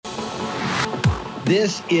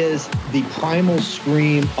This is the primal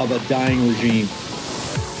scream of a dying regime.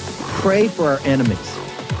 Pray for our enemies,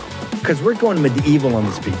 because we're going medieval on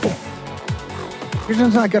these people. You're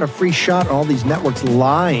just not got a free shot on all these networks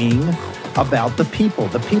lying about the people.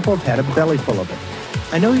 The people have had a belly full of it.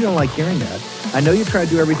 I know you don't like hearing that. I know you try to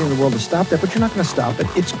do everything in the world to stop that, but you're not going to stop it.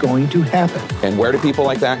 It's going to happen. And where do people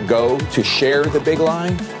like that go to share the big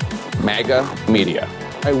lie? MAGA media.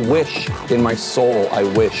 I wish in my soul, I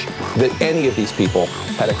wish that any of these people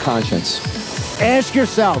had a conscience. Ask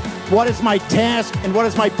yourself, what is my task and what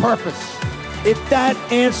is my purpose? If that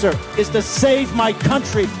answer is to save my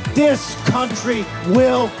country, this country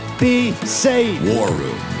will be saved. War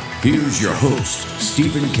Room. Here's your host,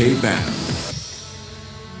 Stephen K. Bannon.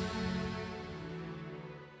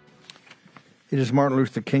 It is Martin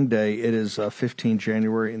Luther King Day. It is 15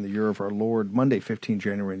 January in the year of our Lord, Monday, 15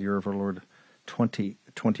 January in the year of our Lord,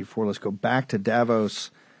 2024. Let's go back to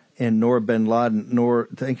Davos and Noor Ben Laden. Noor,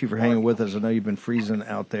 thank you for hanging with us. I know you've been freezing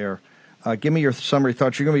out there. Give me your summary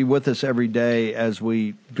thoughts. You're going to be with us every day as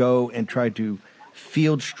we go and try to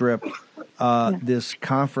field strip this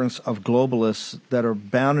conference of globalists that are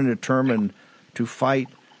bound and determined to fight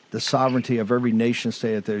the sovereignty of every nation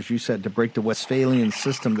state, as you said, to break the Westphalian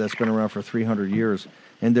system that's been around for 300 years.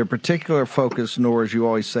 And their particular focus, Noor, as you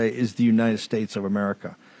always say, is the United States of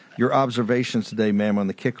America. Your observations today, ma'am, on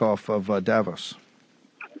the kickoff of Davos.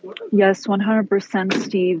 Yes, 100%,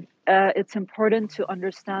 Steve. It's important to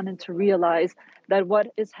understand and to realize that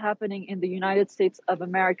what is happening in the United States of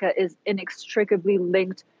America is inextricably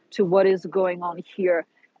linked to what is going on here.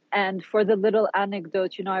 And for the little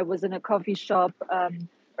anecdote, I was in a coffee shop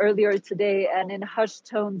earlier today, and in hushed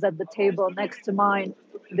tones at the table next to mine,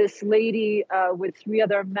 this lady with three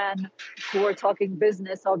other men who were talking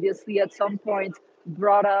business, obviously at some point,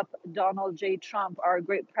 brought up Donald J. Trump, our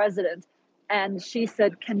great president. And she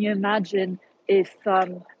said, can you imagine if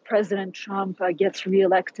President Trump gets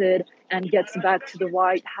reelected and gets back to the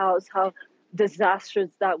White House, how disastrous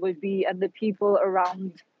that would be? And the people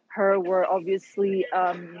around her were obviously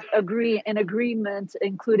in agreement,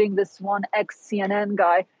 including this one ex-CNN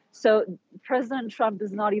guy. So President Trump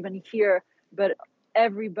is not even here, but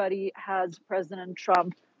everybody has President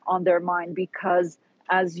Trump on their mind because,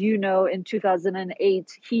 as you know, in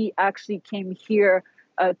 2008, he actually came here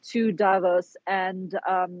to Davos and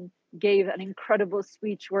gave an incredible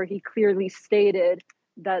speech where he clearly stated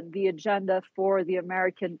that the agenda for the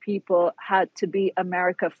American people had to be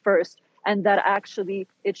America first, and that actually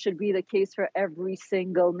it should be the case for every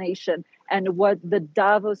single nation. And what the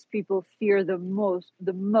Davos people fear the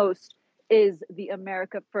most is the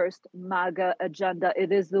America first MAGA agenda.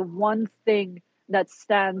 It is the one thing that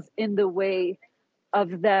stands in the way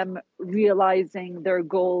of them realizing their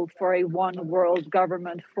goal for a one world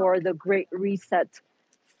government, for the Great Reset,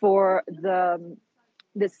 for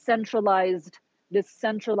this centralized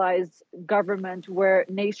government where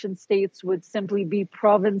nation states would simply be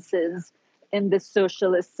provinces in the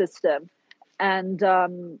socialist system. And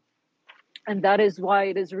that is why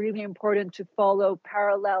it is really important to follow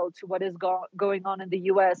parallel to what is going on in the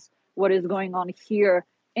US, what is going on here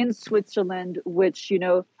in Switzerland, which,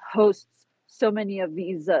 hosts so many of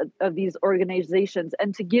these organizations.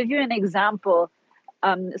 And to give you an example,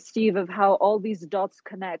 Steve, of how all these dots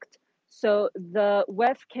connect. So the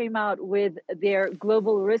WEF came out with their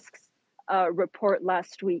global risks report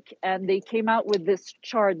last week, and they came out with this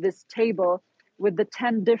chart, this table with the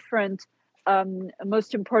 10 different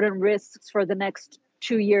most important risks for the next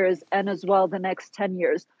 2 years and as well the next 10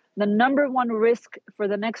 years. The number one risk for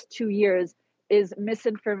the next 2 years is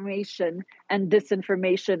misinformation and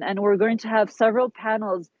disinformation. And we're going to have several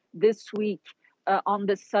panels this week on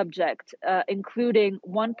this subject, including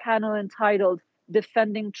one panel entitled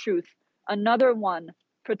Defending Truth, another one,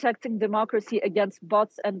 Protecting Democracy Against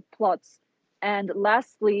Bots and Plots, and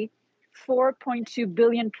lastly, 4.2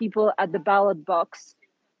 billion people at the ballot box,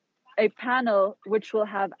 a panel which will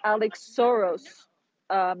have Alex Soros,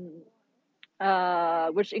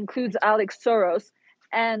 which includes Alex Soros.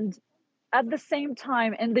 And at the same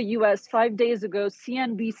time, in the US, 5 days ago,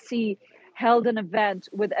 CNBC held an event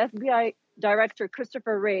with FBI Director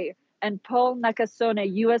Christopher Wray and Paul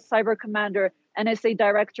Nakasone, US Cyber Commander, NSA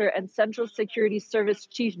Director, and Central Security Service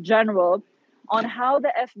Chief General, on how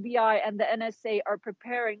the FBI and the NSA are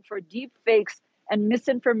preparing for deep fakes and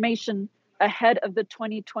misinformation ahead of the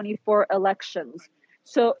 2024 elections.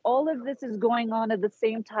 So all of this is going on at the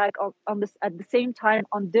same time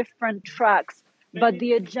on different tracks, but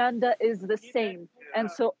the agenda is the same. And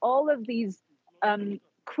so all of these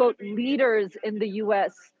quote leaders in the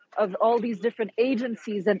US of all these different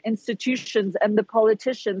agencies and institutions and the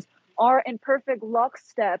politicians are in perfect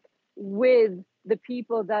lockstep with the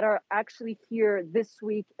people that are actually here this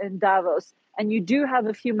week in Davos. And you do have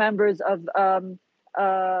a few members of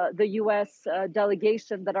the U.S.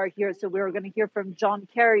 Delegation that are here. So we're going to hear from John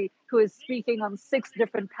Kerry, who is speaking on 6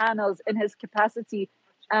 different panels in his capacity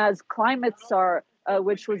as climate czar,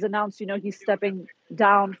 which was announced. He's stepping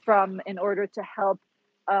down from in order to help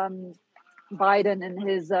Biden in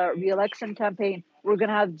his re-election campaign. We're going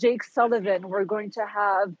to have Jake Sullivan. We're going to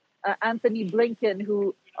have Anthony Blinken,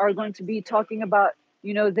 who are going to be talking about,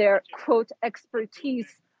 their quote expertise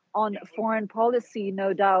on foreign policy,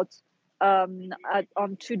 no doubt, on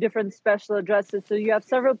 2 different special addresses. So you have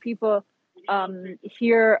several people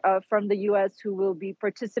here from the U.S. who will be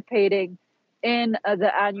participating in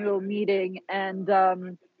the annual meeting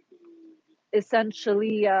and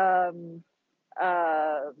essentially,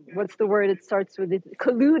 what's the word? It starts with it,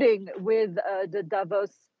 colluding with the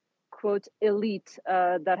Davos quote elite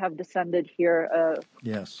that have descended here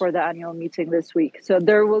for the annual meeting this week. So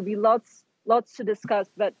there will be lots to discuss,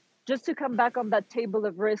 but just to come back on that table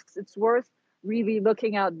of risks, it's worth really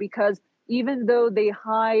looking at, because even though they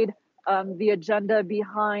hide the agenda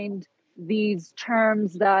behind these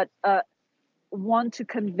terms that want to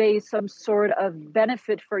convey some sort of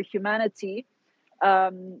benefit for humanity,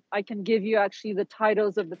 I can give you actually the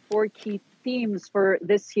titles of the 4 key themes for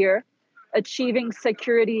this year: achieving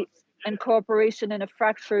security and cooperation in a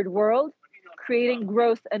fractured world, creating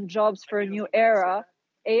growth and jobs for a new era,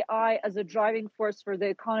 AI as a driving force for the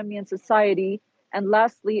economy and society, and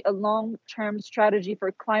lastly, a long-term strategy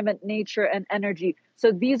for climate, nature, and energy.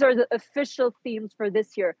 So these are the official themes for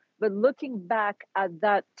this year. But looking back at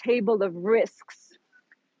that table of risks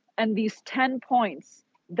and these 10 points,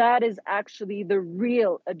 that is actually the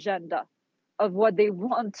real agenda of what they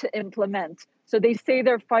want to implement. So they say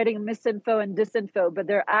they're fighting misinfo and disinfo, but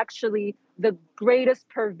they're actually the greatest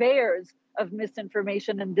purveyors of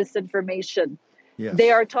misinformation and disinformation. Yes.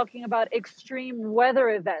 They are talking about extreme weather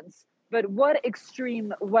events. But what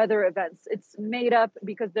extreme weather events? It's made up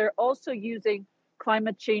because they're also using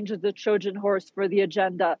climate change as the Trojan horse for the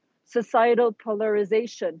agenda. Societal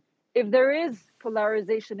polarization. If there is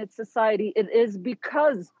polarization in society, it is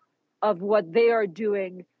because of what they are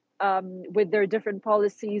doing with their different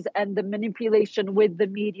policies and the manipulation with the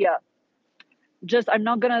media. I'm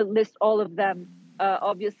not going to list all of them,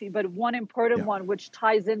 obviously, but one important one, which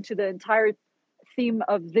ties into the entire theme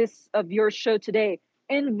of your show today: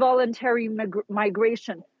 involuntary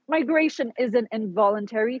migration. Migration isn't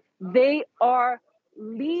involuntary. They are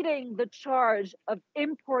leading the charge of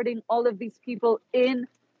importing all of these people in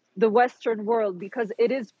the Western world, because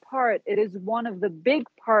it is one of the big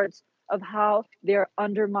parts of how they're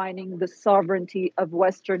undermining the sovereignty of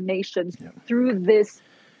Western nations through this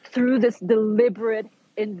deliberate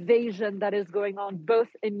invasion that is going on both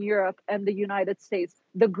in Europe and the United States.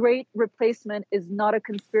 The Great Replacement is not a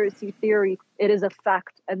conspiracy theory. It is a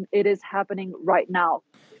fact, and it is happening right now.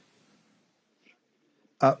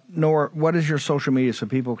 Nora, what is your social media so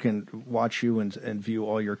people can watch you and view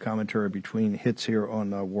all your commentary between hits here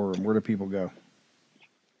on War Room? Where do people go?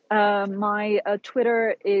 My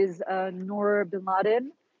Twitter is Noor Bin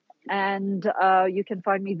Laden, and you can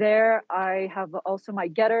find me there. I have also my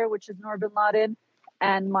Getter, which is Noor Bin Laden,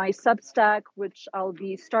 and my Substack, which I'll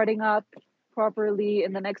be starting up properly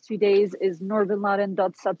in the next few days, is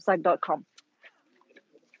noorbinladen.substack.com.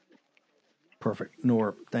 Perfect.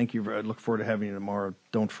 Noor, thank you. I look forward to having you tomorrow.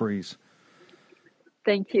 Don't freeze.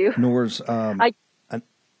 Thank you. Noor's,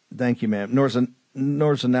 thank you, ma'am.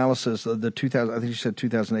 Noor's analysis of the 2000, I think you said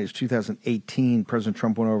 2008, 2018, President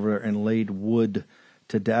Trump went over there and laid wood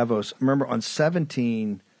to Davos. Remember, on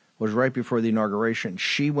 17 was right before the inauguration.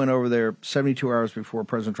 She went over there 72 hours before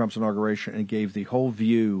President Trump's inauguration and gave the whole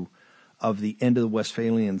view of the end of the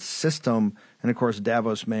Westphalian system. And, of course,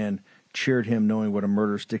 Davos man cheered him, knowing what a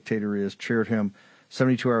murderous dictator is, cheered him.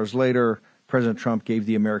 72 hours later, President Trump gave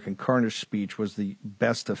the American Carnage speech, was the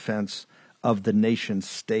best defense of the nation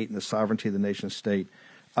state and the sovereignty of the nation state.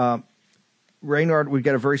 Reynard, we've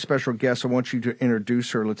got a very special guest. I want you to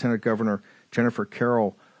introduce her, Lieutenant Governor Jennifer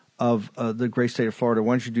Carroll of the great state of Florida.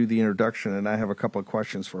 Why don't you do the introduction, and I have a couple of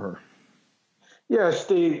questions for her. Yes,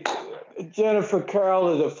 Steve. Jennifer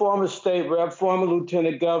Carroll is a former state rep, former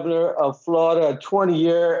lieutenant governor of Florida, a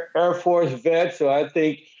 20-year Air Force vet, so I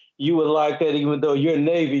think you would like that, even though you're a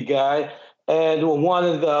Navy guy, and one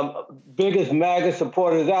of the biggest MAGA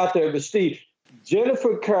supporters out there. But Steve,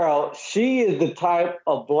 Jennifer Carroll, she is the type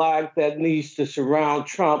of black that needs to surround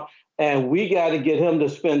Trump, and we got to get him to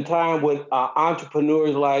spend time with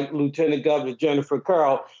entrepreneurs like Lieutenant Governor Jennifer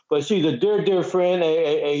Carroll. But she's a dear friend,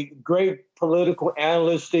 a great political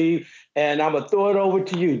analyst, Steve, and I'm going to throw it over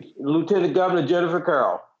to you, Lieutenant Governor Jennifer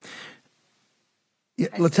Carroll. Yeah,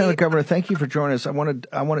 Lieutenant Governor, thank you for joining us. I want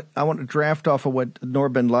to draft off of what Noor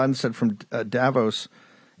bin Laden said from Davos.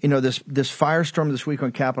 You know, this firestorm this week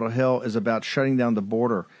on Capitol Hill is about shutting down the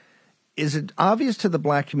border. Is it obvious to the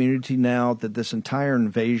black community now that this entire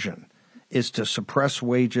invasion is to suppress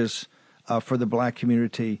wages for the black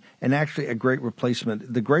community and actually a great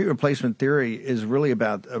replacement? The great replacement theory is really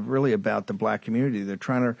about the black community. They're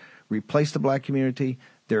trying to replace the black community.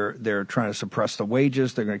 They're trying to suppress the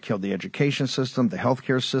wages. They're going to kill the education system, the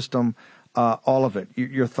healthcare system, all of it.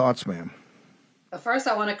 Your thoughts, ma'am? First,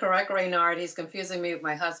 I want to correct Raynard. He's confusing me with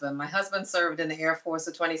my husband. My husband served in the Air Force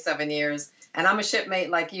for 27 years, and I'm a shipmate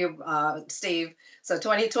like you, Steve. So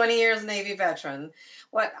 20 years Navy veteran.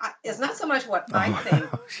 It's not so much what I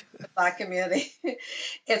think the black community,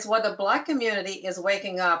 it's what the black community is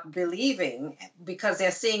waking up believing, because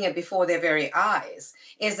they're seeing it before their very eyes,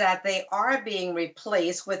 is that they are being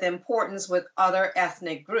replaced with importance with other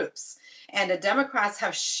ethnic groups. And the Democrats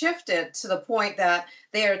have shifted to the point that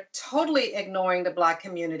they are totally ignoring the black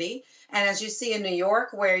community. And as you see in New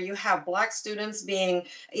York, where you have black students being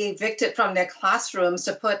evicted from their classrooms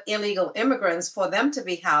to put illegal immigrants for them to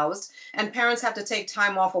be housed, and parents have to take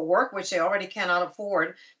time off of work, which they already cannot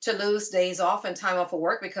afford, to lose days off and time off of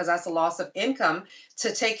work because that's a loss of income,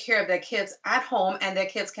 to take care of their kids at home, and their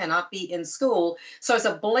kids cannot be in school. So it's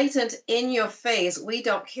a blatant in your face, we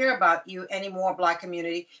don't care about you anymore, black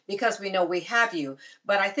community, because we know we have you.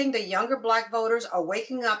 But I think the younger black voters are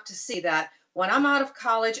waking up to see that when I'm out of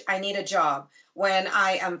college, I need a job. When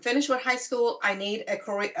I am finished with high school, I need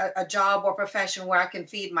a job or profession where I can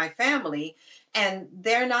feed my family. And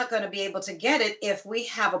they're not going to be able to get it if we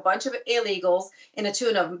have a bunch of illegals in a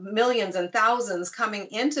tune of millions and thousands coming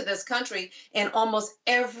into this country in almost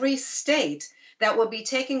every state that will be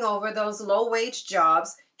taking over those low-wage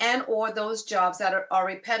jobs and or those jobs that are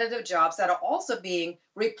repetitive jobs that are also being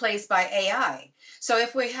replaced by AI. So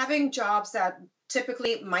if we're having jobs that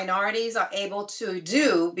typically minorities are able to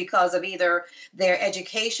do because of either their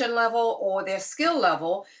education level or their skill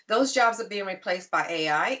level, those jobs are being replaced by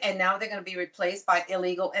AI, and now they're going to be replaced by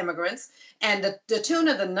illegal immigrants. And the tune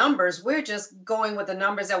of the numbers, we're just going with the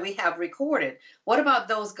numbers that we have recorded. What about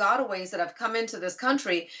those gotaways that have come into this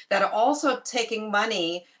country that are also taking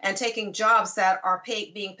money and taking jobs that are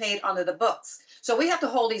being paid under the books? So we have to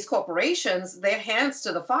hold these corporations, their hands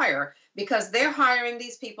to the fire, because they're hiring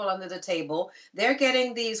these people under the table. They're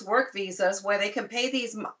getting these work visas where they can pay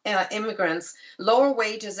these immigrants lower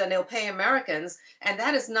wages than they'll pay Americans. And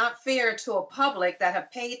that is not fair to a public that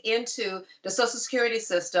have paid into the Social Security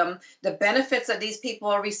system, the benefits that these people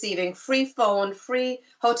are receiving, free phone, free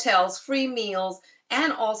hotels, free meals,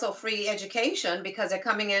 and also free education, because they're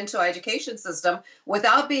coming into our education system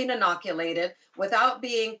without being inoculated, without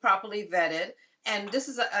being properly vetted. And this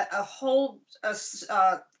is a whole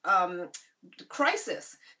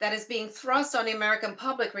crisis that is being thrust on the American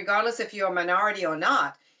public, regardless if you're a minority or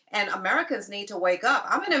not. And Americans need to wake up.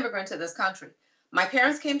 I'm an immigrant to this country. My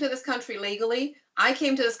parents came to this country legally. I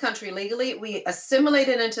came to this country legally. We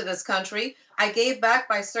assimilated into this country. I gave back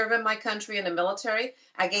by serving my country in the military.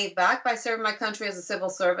 I gave back by serving my country as a civil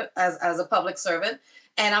servant, as a public servant.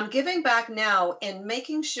 And I'm giving back now in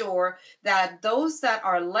making sure that those that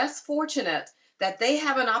are less fortunate, that they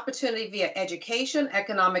have an opportunity via education,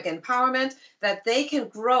 economic empowerment, that they can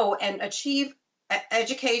grow and achieve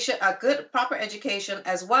education, a good, proper education,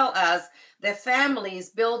 as well as their families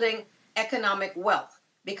building economic wealth.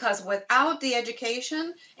 Because without the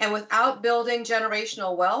education and without building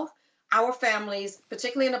generational wealth, our families,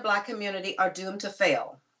 particularly in the Black community, are doomed to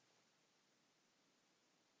fail.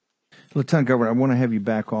 Lieutenant Governor, I want to have you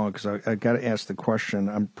back on because I got to ask the question.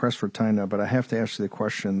 I'm pressed for time now, but I have to ask you the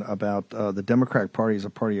question about the Democratic Party is a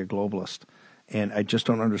party of globalists, and I just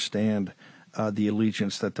don't understand the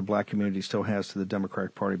allegiance that the Black community still has to the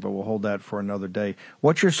Democratic Party, but we'll hold that for another day.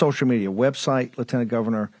 What's your social media website, Lieutenant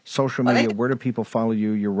Governor? Social media, where do people follow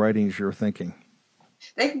you, your writings, your thinking?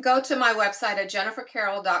 They can go to my website at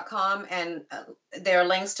jennifercarroll.com, and there are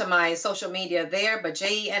links to my social media there, but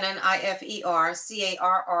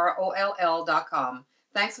JenniferCarroll.com.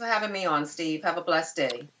 Thanks for having me on, Steve. Have a blessed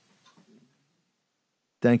day.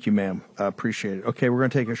 Thank you, ma'am. I appreciate it. Okay, we're going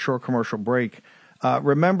to take a short commercial break.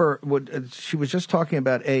 Remember, she was just talking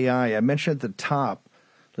about AI. I mentioned at the top,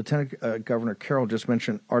 Lieutenant Governor Carroll just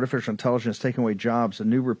mentioned artificial intelligence taking away jobs. A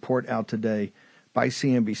new report out today by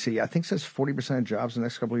CNBC, I think says 40% of jobs in the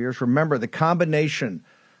next couple of years. Remember, the combination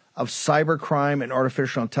of cybercrime and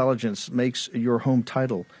artificial intelligence makes your home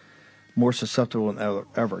title more susceptible than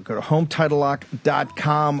ever. Go to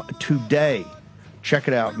HomeTitleLock.com today. Check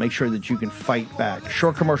it out. Make sure that you can fight back.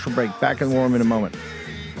 Short commercial break. Back in the warm in a moment.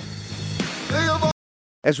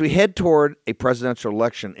 As we head toward a presidential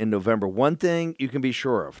election in November, one thing you can be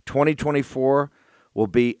sure of, 2024 will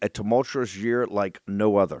be a tumultuous year like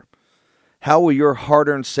no other. How will your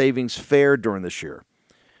hard-earned savings fare during this year?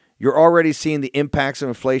 You're already seeing the impacts of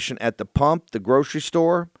inflation at the pump, the grocery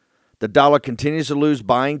store. The dollar continues to lose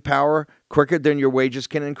buying power quicker than your wages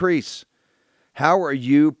can increase. How are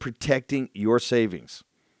you protecting your savings?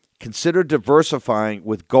 Consider diversifying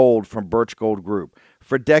with gold from Birch Gold Group.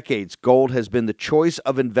 For decades, gold has been the choice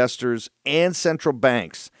of investors and central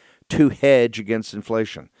banks to hedge against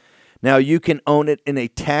inflation. Now you can own it in a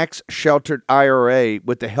tax-sheltered IRA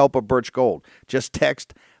with the help of Birch Gold. Just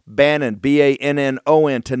text Bannon,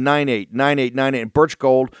 B-A-N-N-O-N, to 989898, and Birch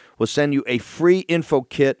Gold will send you a free info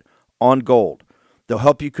kit on gold. They'll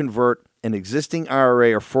help you convert an existing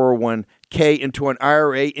IRA or 401k into an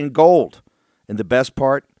IRA in gold. And the best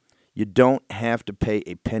part, you don't have to pay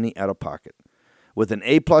a penny out of pocket. With an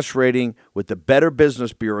A-plus rating with the Better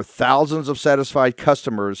Business Bureau, thousands of satisfied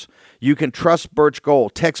customers, you can trust Birch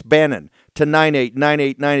Gold. Text Bannon to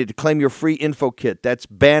 989898 to claim your free info kit. That's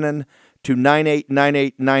Bannon to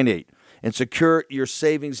 989898 and secure your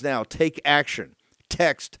savings now. Take action.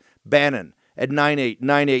 Text Bannon at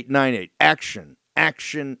 989898. Action,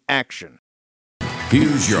 action, action.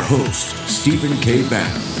 Here's your host, Stephen K.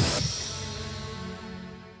 Bannon.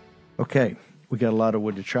 Okay, we got a lot of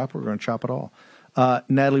wood to chop. We're going to chop it all.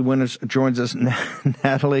 Natalie Winters joins us.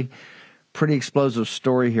 Natalie, pretty explosive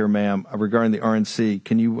story here, ma'am, regarding the RNC.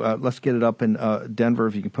 Can you let's get it up in Denver,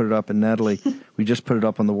 if you can put it up. And Natalie, we just put it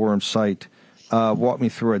up on the War Room site. Walk me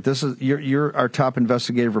through it. This is you're our top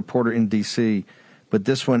investigative reporter in D.C., but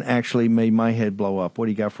this one actually made my head blow up. What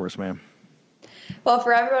do you got for us, ma'am? Well,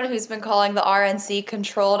 for everyone who's been calling the RNC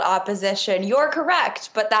controlled opposition, you're correct.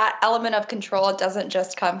 But that element of control doesn't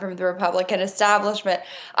just come from the Republican establishment.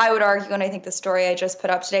 I would argue, and I think the story I just put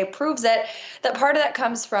up today proves it, that part of that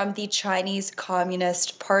comes from the Chinese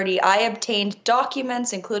Communist Party. I obtained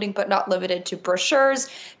documents, including but not limited to brochures,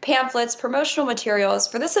 pamphlets, promotional materials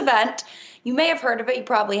for this event. You may have heard of it, you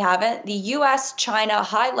probably haven't. The U.S.-China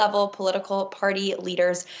high-level political party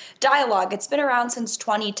leaders dialogue. It's been around since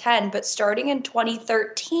 2010, but starting in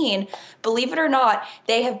 2013, believe it or not,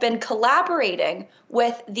 they have been collaborating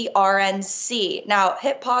with the RNC. Now,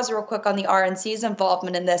 hit pause real quick on the RNC's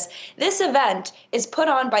involvement in this. This event is put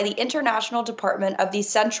on by the International Department of the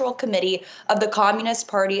Central Committee of the Communist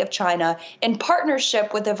Party of China in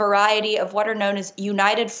partnership with a variety of what are known as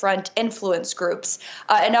United Front influence groups.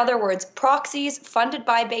 In other words, proxies funded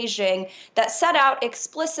by Beijing that set out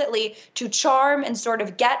explicitly to charm and sort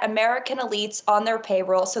of get American elites on their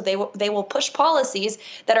payroll so they will push policies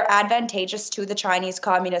that are advantageous to the Chinese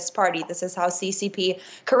Communist Party. This is how CCP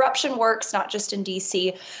corruption works, not just in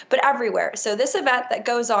DC, but everywhere. So this event that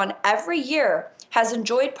goes on every year has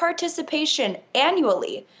enjoyed participation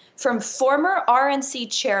annually from former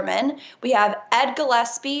RNC chairman. We have Ed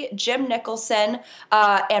Gillespie, Jim Nicholson,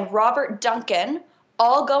 and Robert Duncan,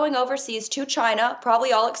 all going overseas to China,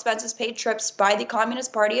 probably all expenses paid trips by the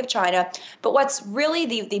Communist Party of China. But what's really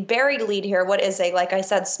the buried lead here, what is a, like I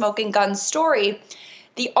said, smoking gun story,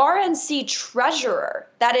 the RNC treasurer,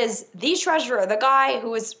 that is the treasurer, the guy who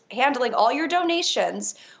was handling all your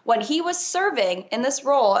donations when he was serving in this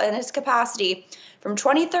role, in his capacity, from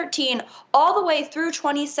 2013 all the way through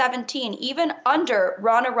 2017, even under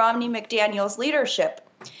Ronna Romney McDaniel's leadership,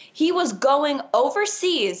 he was going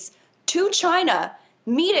overseas to China,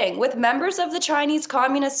 meeting with members of the Chinese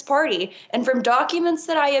Communist Party. And from documents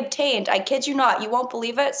that I obtained, I kid you not, you won't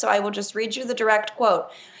believe it, so I will just read you the direct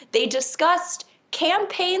quote. They discussed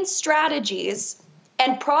campaign strategies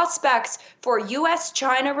and prospects for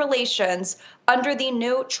U.S.-China relations under the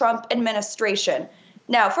new Trump administration.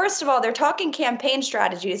 Now, first of all, they're talking campaign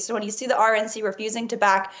strategies. So when you see the RNC refusing to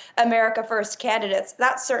back America First candidates,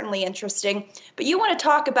 that's certainly interesting. But you want to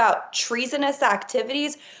talk about treasonous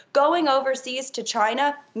activities, going overseas to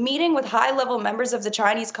China, meeting with high-level members of the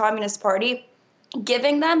Chinese Communist Party,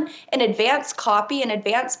 giving them an advanced copy, an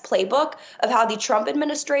advanced playbook of how the Trump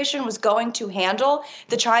administration was going to handle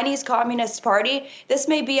the Chinese Communist Party. This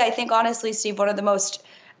may be, I think, honestly, Steve, one of the most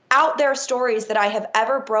out there stories that I have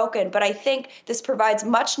ever broken, but I think this provides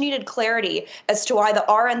much needed clarity as to why the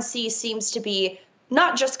RNC seems to be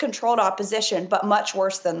not just controlled opposition, but much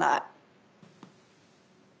worse than that.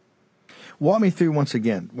 Walk me through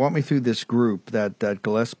this group that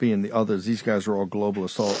Gillespie and the others, these guys are all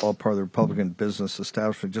globalists, all part of the Republican business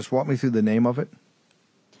establishment. Just walk me through the name of it.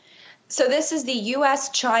 So this is the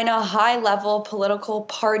U.S.-China high-level political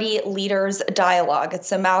party leaders dialogue.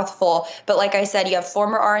 It's a mouthful, but like I said, you have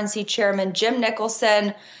former RNC chairman Jim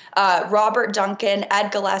Nicholson, Robert Duncan,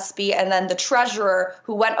 Ed Gillespie, and then the treasurer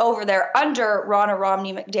who went over there under Ronna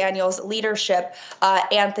Romney McDaniel's leadership,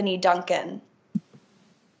 Anthony Duncan.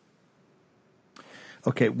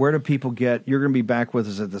 Okay, where do people get? You're going to be back with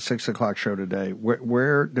us at the 6 o'clock show today.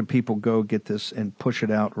 Where do people go get this and push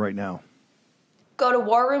it out right now? Go to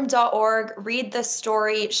warroom.org, read the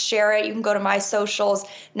story, share it. You can go to my socials,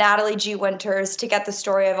 Natalie G. Winters, to get the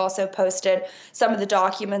story. I've also posted some of the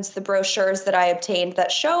documents, the brochures that I obtained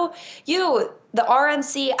that show you the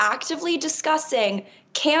RNC actively discussing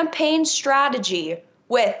campaign strategy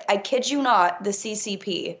with, I kid you not, the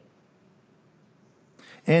CCP.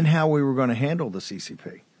 And how we were going to handle the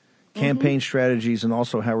CCP. Campaign strategies and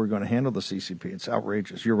also how we're going to handle the CCP. It's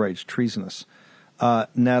outrageous. You're right. It's treasonous.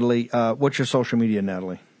 Natalie, what's your social media,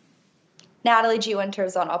 Natalie? Natalie G.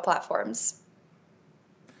 Winters on all platforms.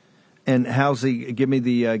 And how's give me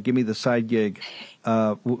the side gig.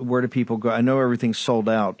 Where do people go? I know everything's sold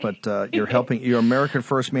out, but you're American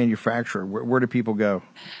First Manufacturer. Where do people go?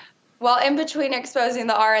 Well, in between exposing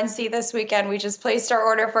the RNC this weekend, we just placed our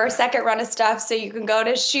order for a second run of stuff, so you can go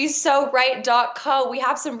to she'ssoright.co. We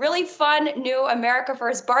have some really fun new America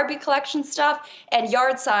First Barbie collection stuff and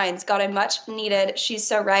yard signs. Got a much needed She's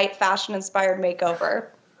So Right fashion-inspired makeover.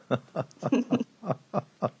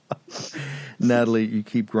 Natalie, you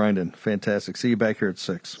keep grinding. Fantastic. See you back here at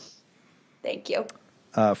 6. Thank you.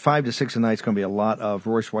 5 to 6 tonight is going to be a lot of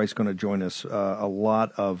Royce White's going to join us. A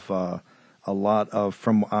lot of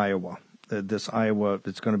from Iowa. This Iowa,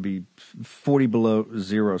 it's going to be 40 below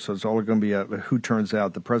zero, so it's all going to be who turns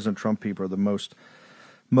out. The President Trump people are the most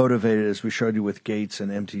motivated, as we showed you with Gates and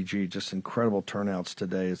MTG. Just incredible turnouts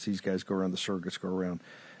today as these guys go around, the circuits go around.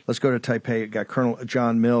 Let's go to Taipei. Got Colonel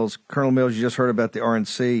John Mills. Colonel Mills, you just heard about the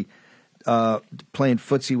RNC playing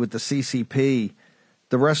footsie with the CCP.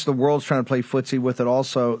 The rest of the world's trying to play footsie with it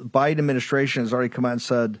also. Biden administration has already come out and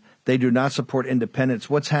said they do not support independence.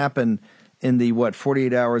 What's happened in the,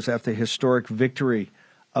 48 hours after the historic victory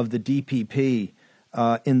of the DPP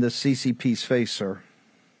in the CCP's face, sir?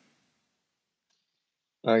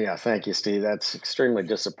 Oh, yeah. Thank you, Steve. That's extremely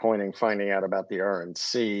disappointing finding out about the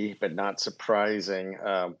RNC, but not surprising.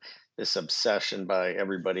 This obsession by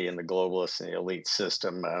everybody in the globalist and the elite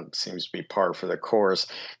system seems to be par for the course.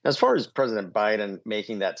 As far as President Biden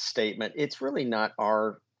making that statement, it's really not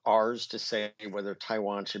ours to say whether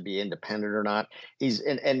Taiwan should be independent or not.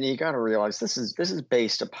 And you got to realize this is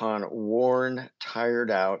based upon worn, tired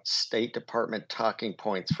out State Department talking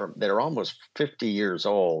points that are almost 50 years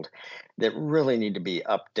old that really need to be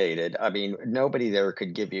updated. I mean, nobody there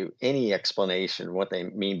could give you any explanation what they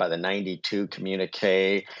mean by the 92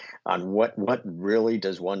 communique on what really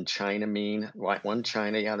does one China mean. One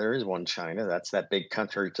China, yeah, there is one China. That's that big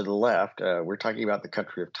country to the left. We're talking about the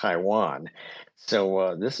country of Taiwan.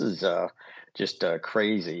 So this is just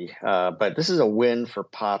crazy. But this is a win for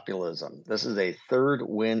populism. This is a third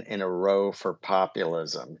win in a row for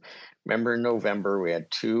populism. Remember in November, we had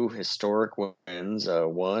 2 historic wins,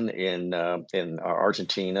 one in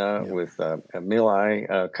Argentina with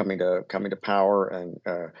Milei coming to power, and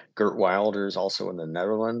Geert Wilders also in the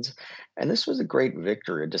Netherlands. And this was a great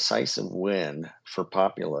victory, a decisive win for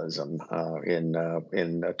populism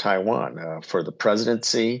in Taiwan for the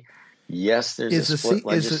presidency. Yes, there's a split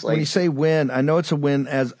legislature. When you say win, I know it's a win.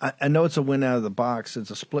 I know it's a win out of the box. It's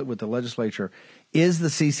a split with the legislature. Is the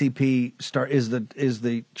CCP is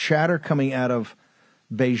the chatter coming out of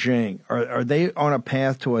Beijing? Are they on a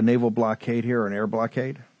path to a naval blockade here, or an air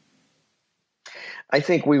blockade? I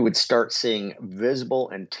think we would start seeing visible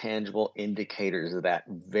and tangible indicators of that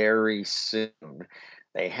very soon.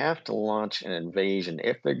 They have to launch an invasion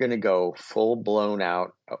if they're going to go full blown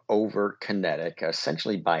out over kinetic,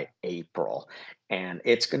 essentially by April. And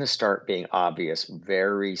it's going to start being obvious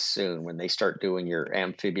very soon when they start doing your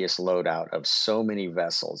amphibious loadout of so many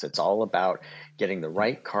vessels. It's all about getting the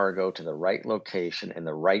right cargo to the right location in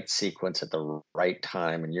the right sequence at the right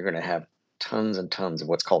time. And you're going to have tons and tons of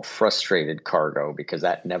what's called frustrated cargo, because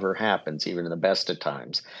that never happens, even in the best of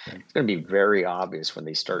times. It's going to be very obvious when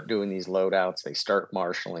they start doing these loadouts, they start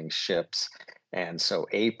marshaling ships. And so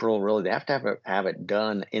April, really, they have to have it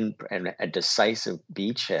done in a decisive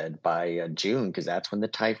beachhead by June, because that's when the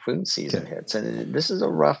typhoon season hits. And this is a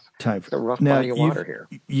rough body of water here.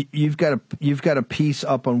 You've got a piece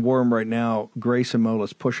up on Worm right now. Grace and Mo,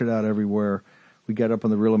 let's push it out everywhere. We got up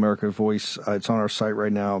on the Real America Voice. It's on our site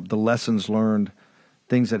right now. The lessons learned,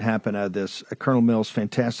 things that happen out of this. Colonel Mills,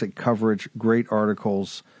 fantastic coverage, great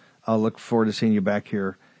articles. I'll look forward to seeing you back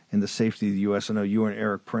here and the safety of the U.S. I know you and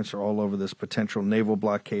Eric Prince are all over this potential naval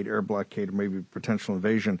blockade, air blockade, or maybe potential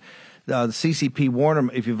invasion. The CCP warned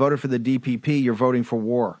them, if you voted for the DPP, you're voting for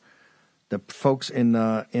war. The folks in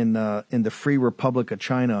the Free Republic of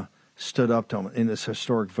China stood up to them in this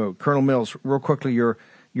historic vote. Colonel Mills, real quickly, your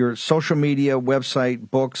social media, website,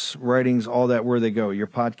 books, writings, all that, where they go, your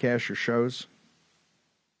podcasts, your shows?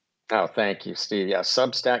 Oh, thank you, Steve. Yeah,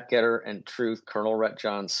 Substack, Getter and Truth, Colonel Rhett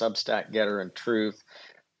John, Substack, Getter and Truth.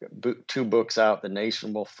 2 books out, The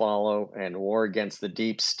Nation Will Follow and War Against the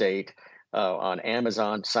Deep State, on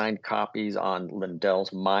Amazon, signed copies on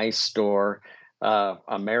Lindell's My Store.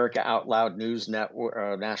 America Out Loud News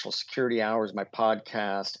Network, National Security Hours, my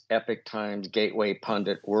podcast, Epic Times, Gateway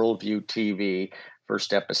Pundit, Worldview TV.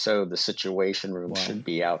 First episode, The Situation Room, should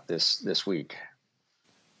be out this week.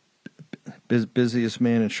 Busiest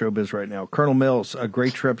man in showbiz right now. Colonel Mills, a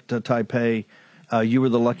great trip to Taipei. You were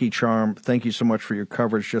the lucky charm. Thank you so much for your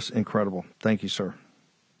coverage. Just incredible. Thank you, sir.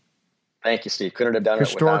 Thank you, Steve. Couldn't have done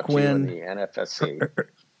Historic it without win. you and the NFSC.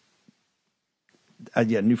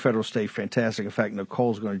 Yeah, New Federal State, fantastic. In fact,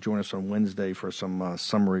 Nicole's going to join us on Wednesday for some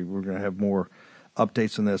summary. We're going to have more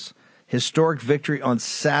updates on this. Historic victory on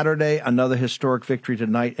Saturday. Another historic victory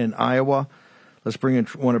tonight in Iowa. Let's bring in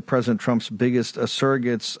one of President Trump's biggest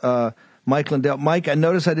surrogates, Mike Lindell. Mike, I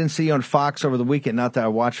noticed I didn't see you on Fox over the weekend. Not that I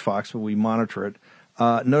watch Fox, but we monitor it.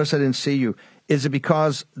 Notice I didn't see you. Is it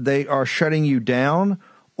because they are shutting you down,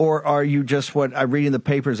 or are you just what I read in the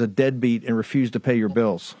papers, a deadbeat and refuse to pay your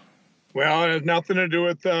bills? Well, it has nothing to do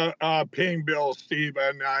with paying bills, Steve.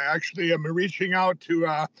 And I actually am reaching out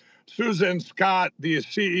to Susan Scott, the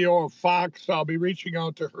CEO of Fox. I'll be reaching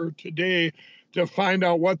out to her today to find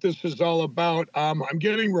out what this is all about. I'm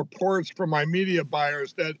getting reports from my media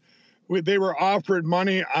buyers that they were offered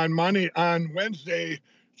money on Wednesday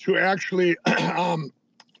to actually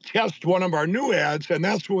test one of our new ads, and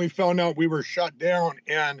that's when we found out we were shut down.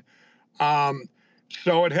 And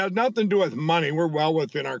so it had nothing to do with money. We're well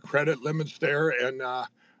within our credit limits there, and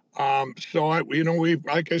we,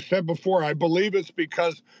 like I said before, I believe it's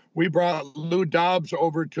because we brought Lou Dobbs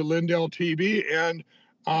over to Lindell TV, and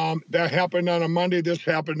that happened on a Monday. This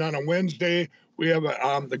happened on a Wednesday. We have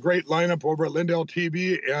the great lineup over at Lindell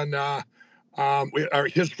TV, and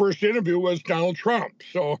his first interview was Donald Trump.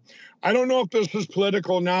 So I don't know if this is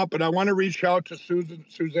political or not, but I want to reach out to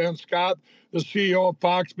Suzanne Scott, the CEO of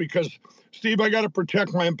Fox, because, Steve, I got to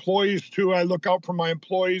protect my employees too. I look out for my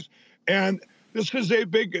employees, and this is a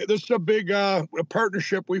big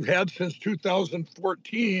partnership we've had since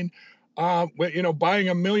 2014. Buying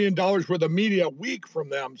 $1 million worth of media a week from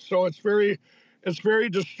them. So it's very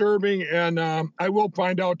disturbing, and I will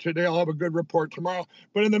find out today. I'll have a good report tomorrow.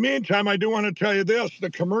 But in the meantime, I do want to tell you this: the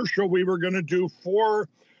commercial we were going to do for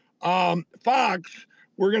Fox,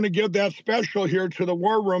 we're going to give that special here to the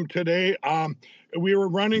War Room today. We were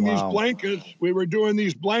running these blankets. We were doing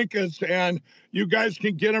these blankets, and you guys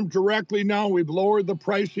can get them directly now. We've lowered the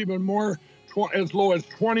price even more, as low as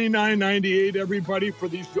 $29.98. Everybody, for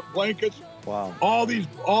these blankets. Wow! All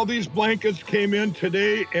these blankets came in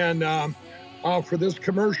today, and for this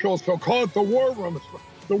commercial. So call it the War Room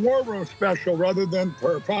special rather than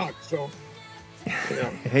for Fox. So. Yeah.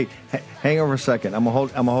 Hey, hang over a second. I'm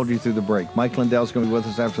gonna hold you through the break. Mike Lindell's going to be with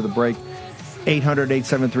us after the break.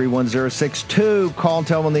 800-873-1062. Call and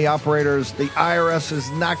tell them the operators. The IRS is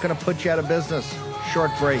not going to put you out of business.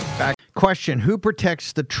 Short break. Back. Question: who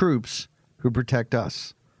protects the troops who protect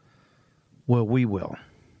us? Well, we will.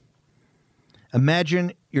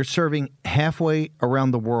 Imagine you're serving halfway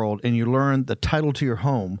around the world and you learn the title to your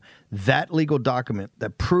home, that legal document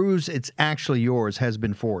that proves it's actually yours, has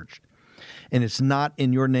been forged. And it's not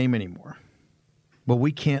in your name anymore. Well,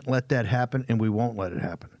 we can't let that happen, and we won't let it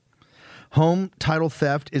happen. Home title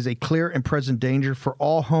theft is a clear and present danger for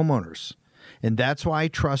all homeowners, and that's why I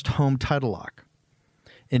trust Home Title Lock.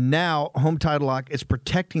 And now Home Title Lock is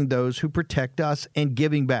protecting those who protect us and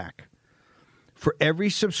giving back. For every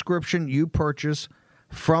subscription you purchase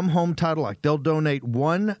from Home Title Lock, they'll donate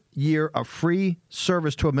 1 year of free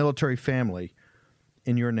service to a military family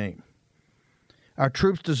in your name. Our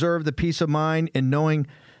troops deserve the peace of mind in knowing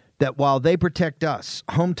that while they protect us,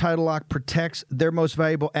 Home Title Lock protects their most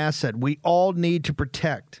valuable asset. We all need to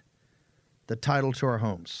protect the title to our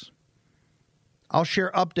homes. I'll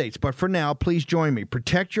share updates, but for now, please join me.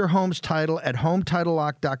 Protect your home's title at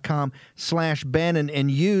HometitleLock.com/Bannon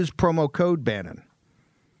and use promo code Bannon.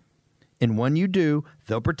 And when you do,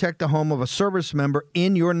 they'll protect the home of a service member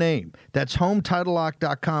in your name. That's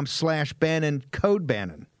HometitleLock.com/Bannon, code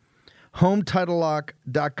Bannon.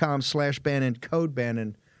 HometitleLock.com/Bannon, code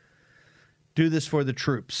Bannon. Do this for the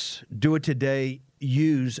troops. Do it today.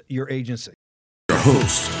 Use your agency. Your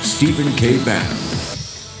host, Stephen K. Bannon.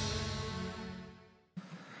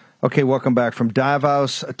 Okay, welcome back from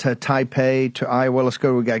Davos to Taipei to Iowa. Let's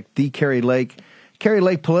go. We got the Carrie Lake. Carrie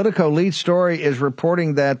Lake, Politico lead story is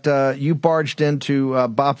reporting that you barged into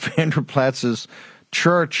Bob Vander Plaats's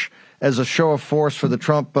church as a show of force for the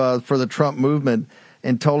Trump movement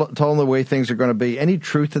and told them the way things are going to be. Any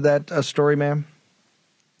truth to that story, ma'am?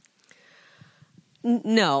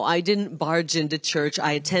 No, I didn't barge into church.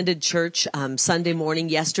 I attended church Sunday morning,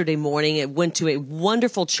 yesterday morning. I went to a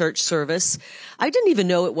wonderful church service. I didn't even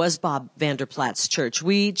know it was Bob Vander Plaats's church.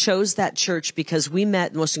 We chose that church because we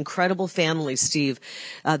met the most incredible family, Steve,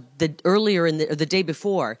 the day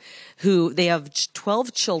before, who they have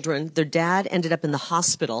 12 children. Their dad ended up in the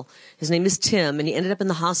hospital. His name is Tim, and he ended up in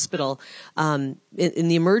the hospital in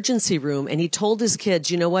the emergency room. And he told his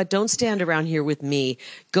kids, you know what, don't stand around here with me.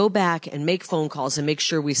 Go back and make phone calls and make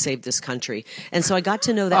sure we save this country. And so I got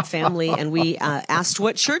to know that family, and we asked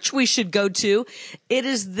what church we should go to. It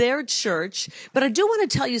is their church. But I do want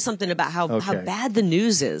to tell you something about how bad the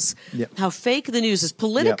news is, how fake the news is.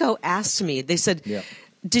 Politico asked me, they said,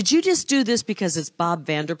 did you just do this because it's Bob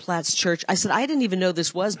Vander Plaats's church? I said, I didn't even know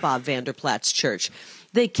this was Bob Vander Plaats's church.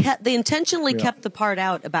 They intentionally kept the part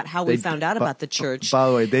out about how we found out about the church. By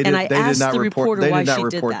the way, they did not report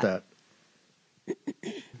that.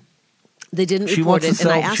 They didn't report it, and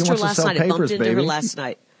I asked her last night. I bumped into her last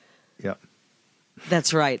night. Yep.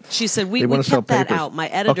 That's right. She said, we kept that out. My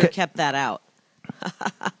editor kept that out.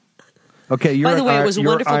 Okay, by the way, it was a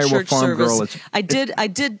wonderful Iowa church Farm service. Girl.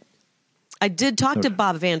 I did talk to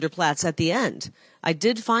Bob Vander Plaats at the end. I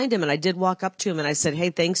did find him, and I did walk up to him, and I said,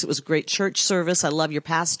 hey, thanks. It was a great church service. I love your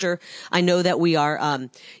pastor. I know that we are,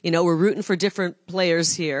 we're rooting for different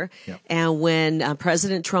players here. Yep. And when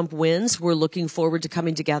President Trump wins, we're looking forward to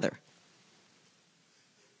coming together.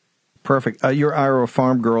 Perfect. You're Iowa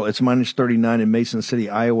Farm Girl. It's minus 39 in Mason City,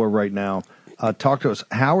 Iowa right now. Talk to us.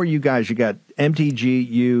 How are you guys? You got MTG,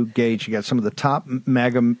 you, Gates, you got some of the top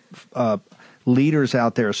MAGA leaders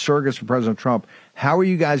out there, surrogates for President Trump. How are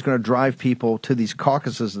you guys going to drive people to these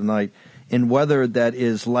caucuses tonight in weather that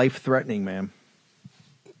is life-threatening, ma'am?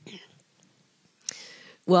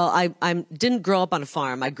 Well, I didn't grow up on a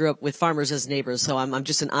farm. I grew up with farmers as neighbors, so I'm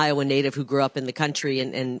just an Iowa native who grew up in the country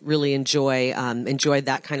and really enjoyed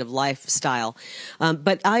that kind of lifestyle.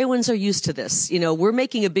 But Iowans are used to this. You know, we're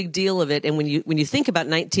making a big deal of it, and when you think about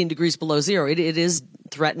 19 degrees below zero, it is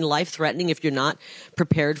life-threatening if you're not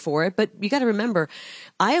prepared for it. But you got to remember,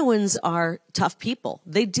 Iowans are tough people.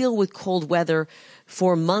 They deal with cold weather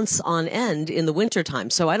for months on end in the wintertime.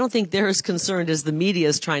 So I don't think they're as concerned as the media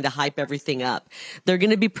is trying to hype everything up. They're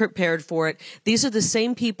going to be prepared for it. These are the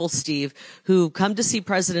same people, Steve, who come to see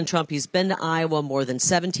President Trump. He's been to Iowa more than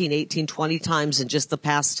 17, 18, 20 times in just the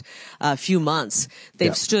past few months.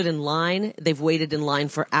 They've stood in line. They've waited in line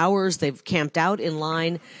for hours. They've camped out in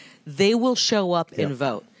line. They will show up and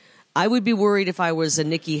vote. I would be worried if I was a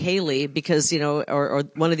Nikki Haley because, or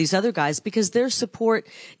one of these other guys, because their support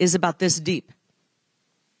is about this deep.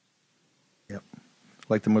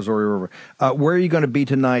 Like the Missouri River. Where are you going to be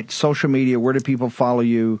tonight? Social media, where do people follow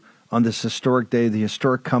you on this historic day, the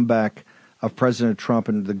historic comeback of President Trump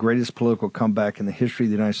and the greatest political comeback in the history of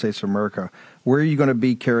the United States of America? Where are you going to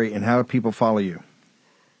be, Carrie, and how do people follow you?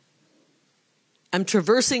 I'm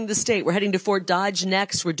traversing the state. We're heading to Fort Dodge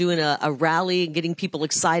next. We're doing a rally, getting people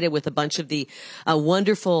excited with a bunch of the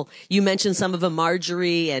wonderful, you mentioned some of them,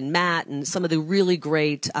 Marjorie and Matt, and some of the really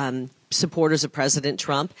great supporters of President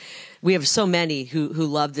Trump. We have so many who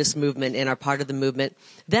love this movement and are part of the movement.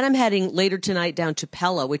 Then I'm heading later tonight down to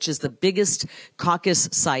Pella, which is the biggest caucus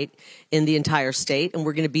site in the entire state, and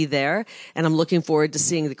we're going to be there. And I'm looking forward to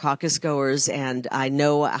seeing the caucus goers, and I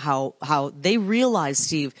know how they realize,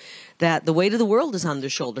 Steve, that the weight of the world is on their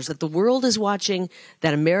shoulders, that the world is watching,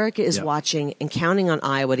 that America is watching and counting on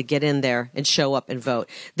Iowa to get in there and show up and vote.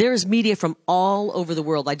 There is media from all over the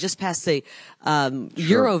world. I just passed the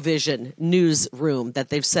Eurovision newsroom that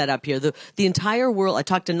they've set up here. The entire world. I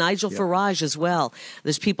talked to Nigel Farage as well.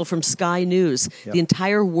 There's people from Sky News. The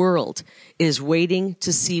entire world is waiting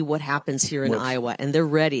to see what happens here in Iowa, and they're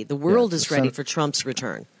ready. The world is ready for Trump's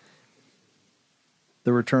return.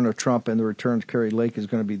 The return of Trump and the return of Carrie Lake is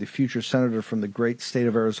going to be the future senator from the great state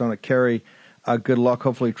of Arizona. Carrie, good luck.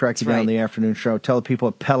 Hopefully track you down on the afternoon show. Tell the people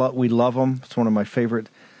at Pella we love them. It's one of my favorite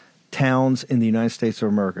towns in the United States of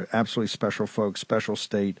America. Absolutely special folks, special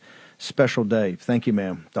state, special day. Thank you,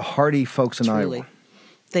 ma'am. The hardy folks in Iowa.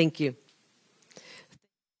 Thank you.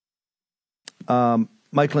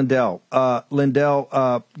 Mike Lindell.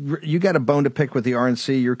 Lindell, you got a bone to pick with the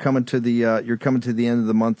RNC. You're coming to the end of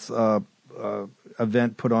the month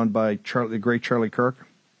event put on by the great Charlie Kirk.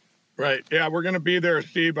 Right. Yeah, we're going to be there,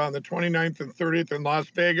 Steve, on the 29th and 30th in Las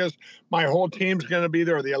Vegas. My whole team's going to be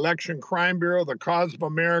there, the Election Crime Bureau, the Cause of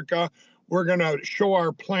America. We're going to show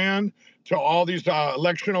our plan to all these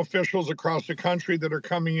election officials across the country that are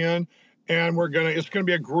coming in. And it's going to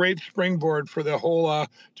be a great springboard for the whole,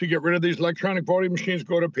 to get rid of these electronic voting machines,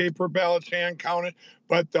 go to paper ballots, hand counted,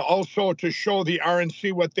 but also to show the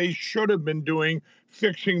RNC what they should have been doing,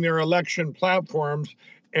 fixing their election platforms.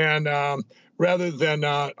 And rather than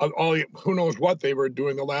who knows what they were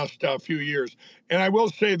doing the last few years. And I will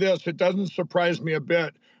say this, it doesn't surprise me a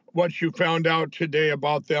bit what you found out today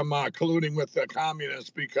about them colluding with the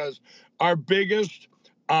communists, because our biggest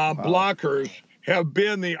blockers have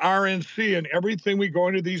been the RNC, and everything we go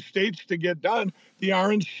into these states to get done, the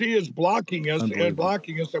RNC is blocking us, and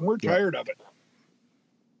we're tired of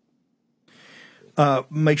it.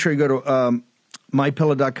 Make sure you go to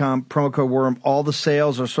mypillow.com, promo code WORM. All the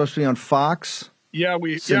sales are supposed to be on Fox. Yeah,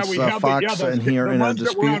 we have Fox the here the in ones a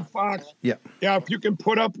that were dispute. on Fox. Yeah, if you can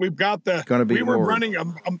put up, we've got the. Gonna be we were more. running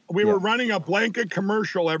were running a blanket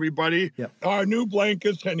commercial. Everybody, our new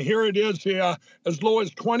blankets, and here it is, as low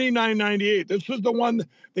as $29.98. This is the one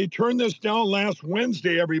they turned this down last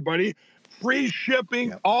Wednesday. Everybody, free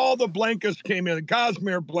shipping. All the blankets came in.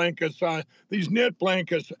 Gossamer blankets, these knit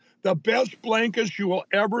blankets. The best blankets you will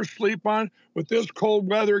ever sleep on with this cold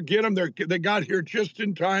weather. Get them. They got here just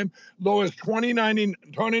in time. Low as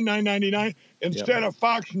 $29.99. Instead of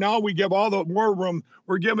Fox, now we give all the War Room.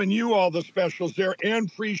 We're giving you all the specials there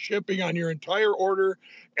and free shipping on your entire order.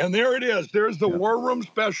 And there it is. There's the War Room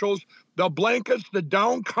specials. The blankets, the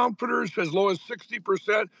down comforters as low as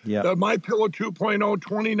 60%. The My Pillow 2.0,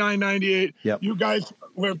 $29.98. You guys,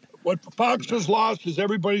 what Fox has lost is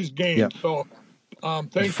everybody's gain. So.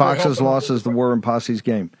 Fox's loss is the War Room Posse's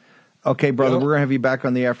game. Okay, brother, we're going to have you back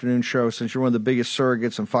on the afternoon show since you're one of the biggest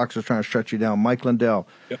surrogates and Fox is trying to shut you down. Mike Lindell,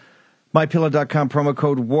 mypillow.com, promo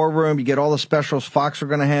code War Room. You get all the specials Fox are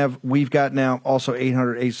going to have. We've got now also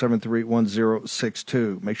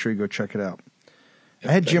 800-873-1062. Make sure you go check it out.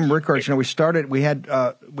 I had Jim Rickards. We had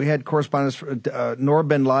correspondents for Noor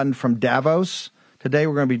bin Laden from Davos. Today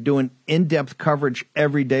we're going to be doing in-depth coverage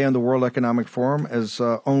every day on the World Economic Forum, as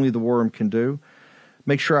only the War Room can do.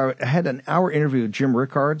 Make sure I had an hour interview with Jim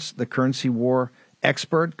Rickards, the currency war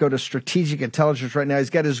expert. Go to Strategic Intelligence right now. He's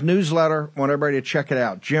got his newsletter. I want everybody to check it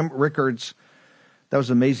out. Jim Rickards, that was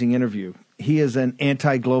an amazing interview. He is an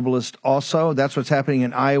anti-globalist also. That's what's happening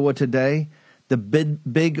in Iowa today. The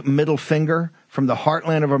big middle finger from the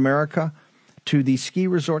heartland of America to the ski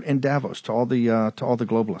resort in Davos, to all the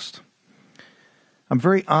globalists. I'm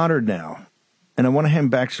very honored now, and I want to hand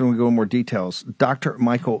back so we go in more details. Dr.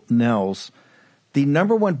 Michael Nels, the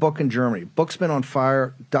number one book in Germany. Book's been on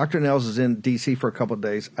fire. Dr. Nels is in D.C. for a couple of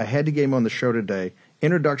days. I had to get him on the show today.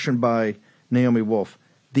 Introduction by Naomi Wolf.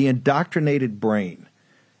 The Indoctrinated Brain.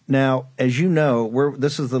 Now, as you know,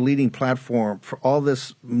 this is the leading platform for all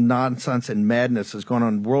this nonsense and madness that's going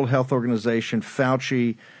on. World Health Organization,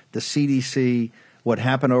 Fauci, the CDC, what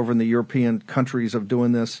happened over in the European countries of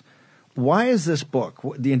doing this. Why is this book,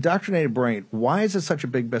 The Indoctrinated Brain, why is it such a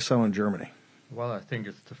big bestseller in Germany? Well, I think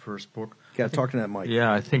it's the first book. Yeah, talk to that, Mike.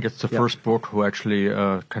 Yeah, I think it's the first book who actually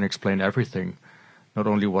can explain everything. Not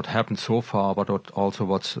only what happened so far, but also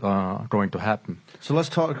what's going to happen. So let's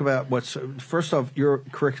talk about first off, your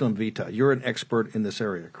curriculum vitae. You're an expert in this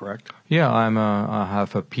area, correct? Yeah, I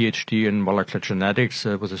have a PhD in molecular genetics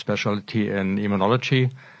with a specialty in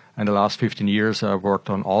immunology. And the last 15 years, I've worked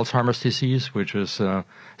on Alzheimer's disease, which is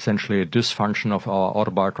essentially a dysfunction of our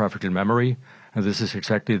autobiographical memory. And this is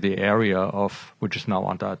exactly the area of which is now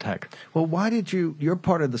under attack. Well, you're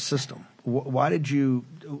part of the system. What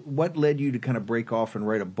led you to kind of break off and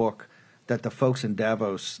write a book that the folks in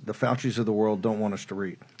Davos, the Faucis of the world, don't want us to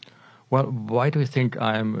read? Well, why do you think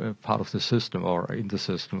I'm part of the system or in the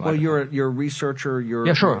system? Well, you're a researcher.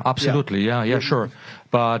 Yeah, sure, absolutely. Yeah, sure.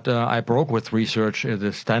 But I broke with research,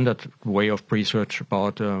 the standard way of research,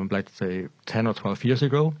 about, let's say, 10 or 12 years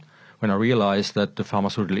ago, when I realized that the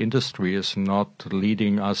pharmaceutical industry is not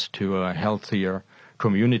leading us to a healthier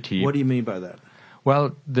community. What do you mean by that?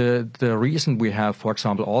 Well, the reason we have, for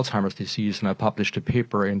example, Alzheimer's disease, and I published a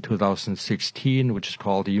paper in 2016, which is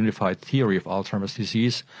called The Unified Theory of Alzheimer's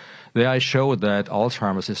Disease. There I show that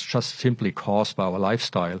Alzheimer's is just simply caused by our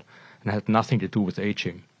lifestyle and had nothing to do with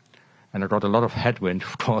aging. And I got a lot of headwind,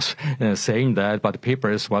 of course, saying that, but the paper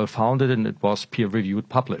is well-founded and it was peer-reviewed,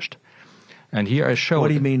 published. And here I show... What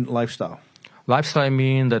do you mean lifestyle? Lifestyle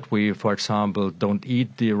mean that we, for example, don't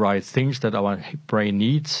eat the right things that our brain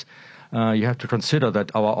needs. You have to consider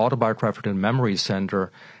that our autobiographical memory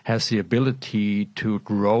center has the ability to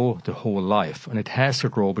grow the whole life. And it has to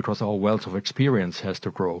grow because our wealth of experience has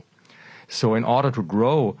to grow. So in order to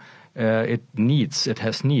grow, it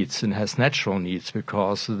has needs, and has natural needs,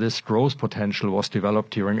 because this growth potential was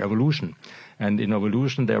developed during evolution. And in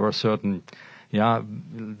evolution, there were certain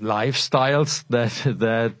lifestyles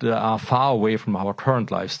that are far away from our current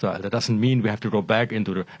lifestyle. That doesn't mean we have to go back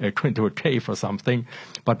into a cave or something,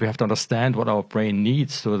 but we have to understand what our brain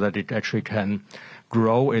needs so that it actually can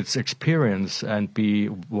grow its experience and be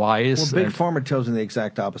wise. Well, Big Pharma tells me the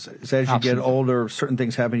exact opposite. It's as you get older, certain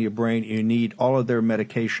things happen to your brain. You need all of their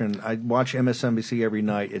medication. I watch MSNBC every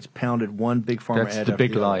night. It's pounded one Big Pharma ad after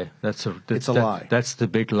the other. That's the big lie. It's a lie. That's the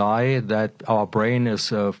big lie, that our brain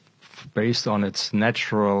is based on its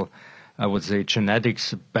natural, I would say,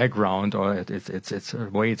 genetics background, or it's the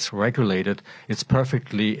way it's regulated. It's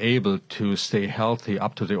perfectly able to stay healthy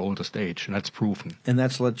up to the oldest age, and that's proven. And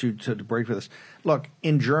that's led you to break for this. Look,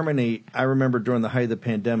 in Germany, I remember during the height of the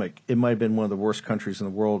pandemic, it might have been one of the worst countries in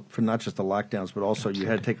the world for not just the lockdowns, but also you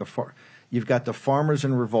had to take You've got the farmers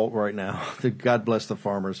in revolt right now. God bless the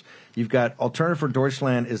farmers. You've got Alternative for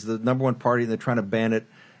Deutschland is the number one party, and they're trying to ban it.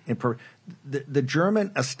 The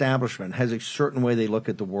German establishment has a certain way they look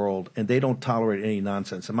at the world, and they don't tolerate any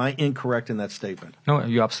nonsense. Am I incorrect in that statement? No,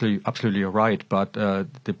 you're absolutely right. But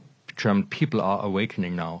the German people are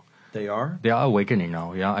awakening now. They are? They are awakening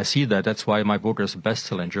now, yeah. I see that. That's why my book is a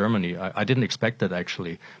bestseller in Germany. I didn't expect that,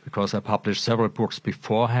 actually, because I published several books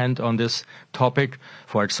beforehand on this topic.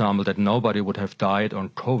 For example, that nobody would have died on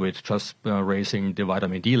COVID, just raising the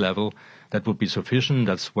vitamin D level. That would be sufficient.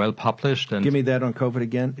 That's well published. And give me that on COVID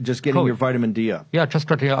again. Just getting your vitamin D up. Yeah, just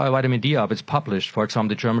getting your vitamin D up. It's published. For example,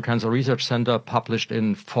 the German Cancer Research Center published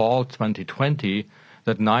in fall 2020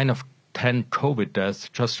 that 9 of 10 COVID deaths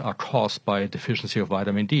just are caused by a deficiency of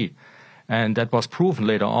vitamin D. And that was proven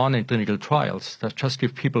later on in clinical trials. That just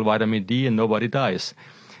give people vitamin D and nobody dies.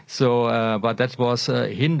 So, but that was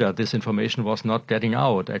hindered. This information was not getting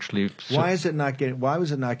out, actually. Why was it not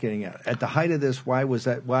getting out? At the height of this, why was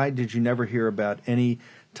that? Why did you never hear about any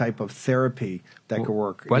type of therapy that could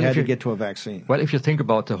work? You had to get to a vaccine. Well, if you think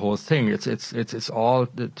about the whole thing, it's all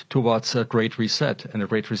towards a great reset. And a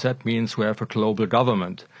great reset means we have a global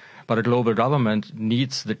government. But a global government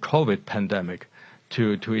needs the COVID pandemic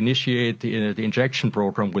to initiate the injection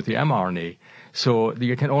program with the mRNA. So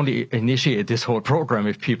you can only initiate this whole program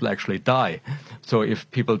if people actually die. So if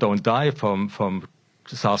people don't die from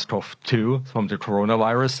SARS-CoV-2, from the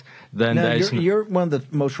coronavirus, then now, you're one of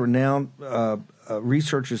the most renowned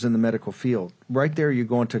researchers in the medical field. Right there, you're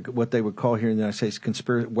going to what they would call here in the United States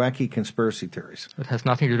wacky conspiracy theories. It has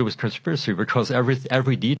nothing to do with conspiracy, because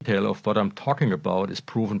every detail of what I'm talking about is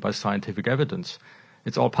proven by scientific evidence.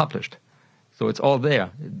 It's all published. So it's all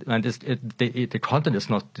there, and the content is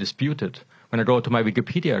not disputed. When I go to my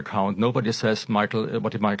Wikipedia account, nobody says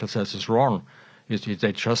what Michael says is wrong.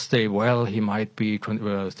 They just say, well, he might be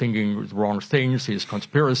thinking wrong things, he's a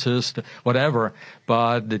conspiracist, whatever.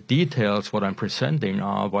 But the details, what I'm presenting,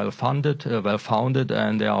 are well-founded,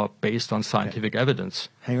 and they are based on scientific evidence.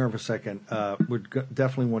 Hang on for a second. We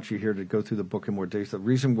definitely want you here to go through the book in more detail. The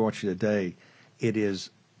reason we want you today, it is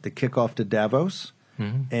the kickoff to Davos.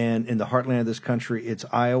 Mm-hmm. And in the heartland of this country, it's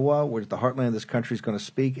Iowa, where the heartland of this country is going to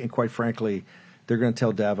speak. And quite frankly, they're going to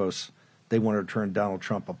tell Davos they want to return Donald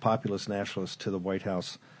Trump, a populist nationalist, to the White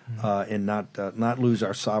House, and not lose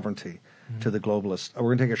our sovereignty to the globalists.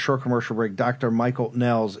 We're going to take a short commercial break. Dr. Michael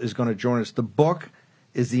Nels is going to join us. The book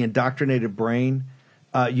is The Indoctrinated Brain.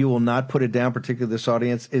 You will not put it down, particularly this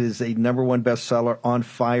audience. It is a #1 bestseller, on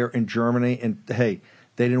fire in Germany. And, hey,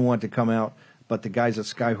 they didn't want it to come out. But the guys at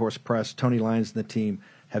Skyhorse Press, Tony Lyons and the team,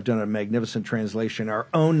 have done a magnificent translation. Our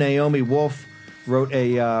own Naomi Wolf wrote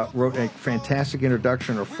a fantastic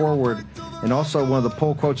introduction or foreword, and also one of the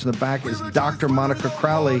poll quotes in the back is Dr. Monica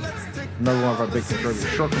Crowley, another one of our big contributors.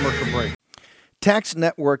 Short commercial break. Tax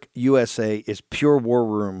Network USA is pure war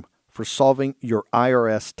room for solving your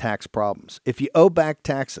IRS tax problems. If you owe back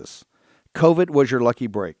taxes, COVID was your lucky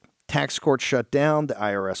break. Tax court shut down, the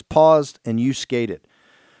IRS paused, and you skated.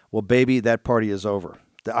 Well, baby, that party is over.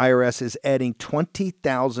 The IRS is adding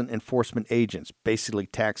 20,000 enforcement agents, basically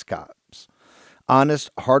tax cops.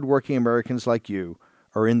 Honest, hardworking Americans like you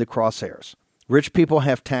are in the crosshairs. Rich people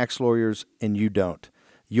have tax lawyers, and you don't.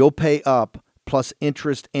 You'll pay up, plus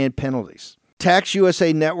interest and penalties. Tax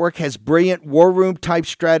USA Network has brilliant war room-type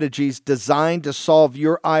strategies designed to solve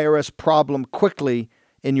your IRS problem quickly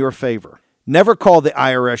in your favor. Never call the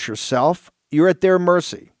IRS yourself. You're at their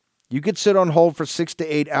mercy. You could sit on hold for 6 to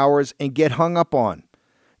 8 hours and get hung up on.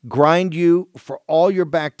 Grind you for all your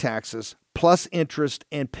back taxes, plus interest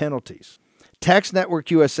and penalties. Tax Network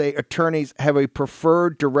USA attorneys have a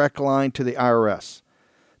preferred direct line to the IRS.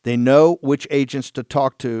 They know which agents to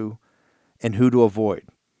talk to and who to avoid.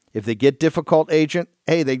 If they get difficult agent,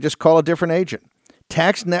 hey, they just call a different agent.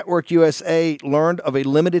 Tax Network USA learned of a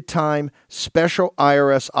limited time special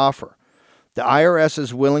IRS offer. The IRS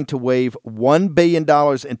is willing to waive $1 billion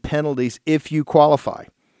in penalties if you qualify.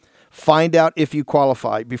 Find out if you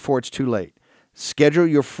qualify before it's too late. Schedule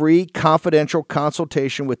your free confidential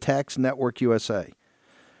consultation with Tax Network USA.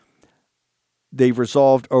 They've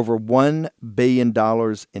resolved over $1 billion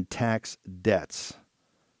in tax debts.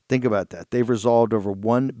 Think about that. They've resolved over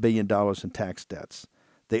 $1 billion in tax debts.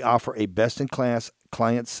 They offer a best-in-class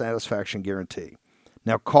client satisfaction guarantee.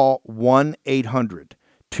 Now call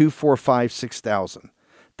 1-800-245-6000.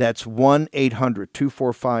 That's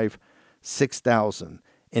 1-800-245-6000.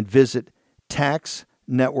 And visit Tax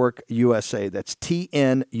Network USA. That's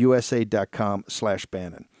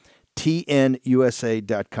tnusa.com/Bannon.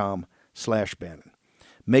 tnusa.com/Bannon.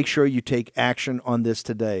 Make sure you take action on this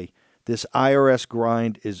today. This IRS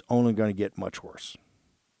grind is only going to get much worse.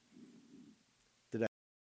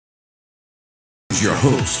 Your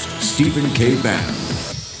host, Stephen K. Bannon.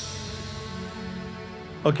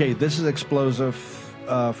 Okay, this is explosive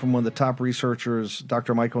from one of the top researchers,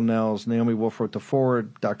 Dr. Michael Nels. Naomi Wolf wrote the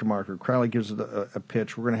foreword. Dr. Margaret Crowley gives a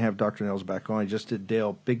pitch. We're going to have Dr. Nels back on. He just did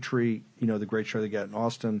Dale Bigtree, the great show they got in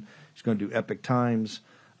Austin. He's going to do Epic Times.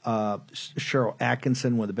 Cheryl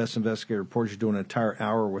Atkinson, one of the best investigative reporters, doing an entire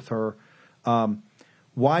hour with her.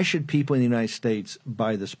 Why should people in the United States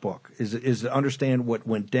buy this book? Is it to understand what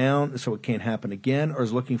went down so it can't happen again, or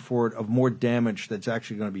is looking forward of more damage that's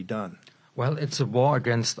actually going to be done? Well, it's a war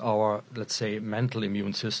against our, let's say, mental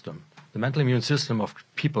immune system. The mental immune system of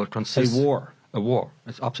people consists... A war. A war.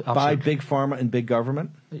 It's absolutely. By big pharma and big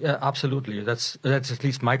government? Yeah, absolutely. That's at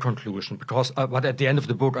least my conclusion. Because, but at the end of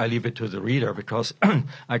the book, I leave it to the reader because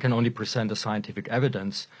I can only present the scientific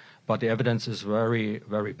evidence, but the evidence is very,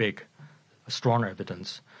 very big, strong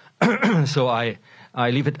evidence. So I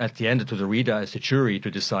leave it at the end to the reader as the jury to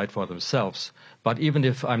decide for themselves. But even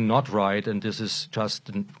if I'm not right, and this is just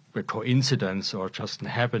a coincidence or just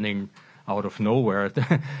happening out of nowhere,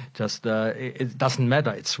 it doesn't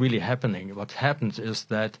matter. It's really happening. What happens is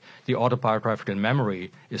that the autobiographical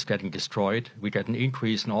memory is getting destroyed. We get an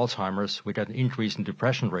increase in Alzheimer's. We get an increase in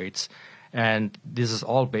depression rates. And this is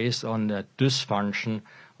all based on the dysfunction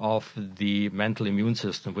of the mental immune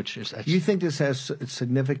system, which is actually... You think this has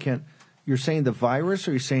significant... You're saying the virus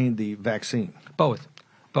or you're saying the vaccine? Both.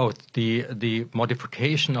 The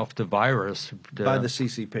modification of the virus... By the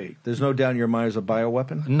CCP. There's no doubt in your mind it's a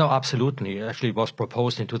bioweapon? No, absolutely. Actually, it was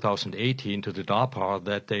proposed in 2018 to the DARPA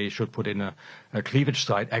that they should put in a cleavage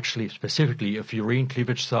site, actually specifically a furin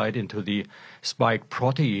cleavage site into the spike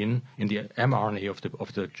protein in the mRNA of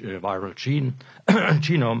the viral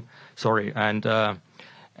genome. Sorry,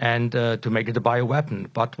 and to make it a bioweapon.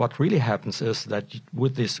 But what really happens is that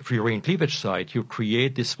with this furin cleavage site, you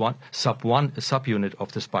create this subunit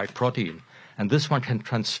of the spike protein. And this one can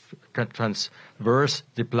transverse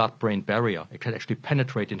the blood-brain barrier. It can actually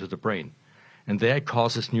penetrate into the brain. And there it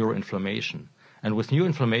causes neuroinflammation. And with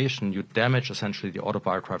neuroinflammation, you damage essentially the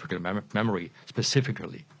autobiographical memory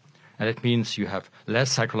specifically. And it means you have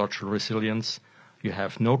less psychological resilience, you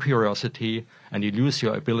have no curiosity, and you lose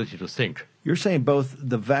your ability to think. You're saying both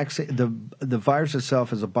the vaccine, the virus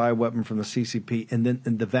itself is a bioweapon from the CCP, and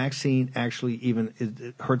the vaccine actually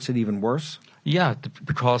it hurts it even worse? Yeah,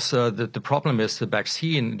 because the problem is the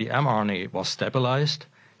vaccine, the mRNA, was stabilized,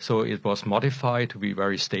 so it was modified to be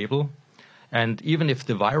very stable. And even if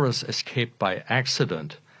the virus escaped by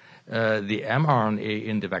accident, the mRNA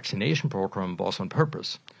in the vaccination program was on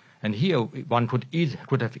purpose. And here one could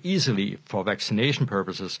have easily, for vaccination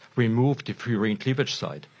purposes, removed the furin cleavage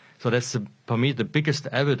site. So that's, for me, the biggest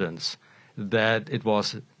evidence that it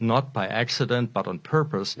was not by accident but on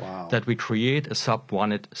purpose that we create a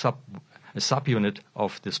subunit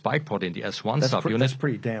of the spike protein, the S1 subunit. That's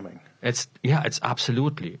pretty damning. It's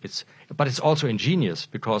absolutely. But it's also ingenious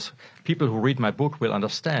because people who read my book will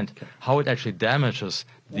understand how it actually damages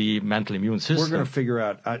the mental immune system. We're going to figure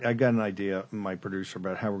out. I got an idea, my producer,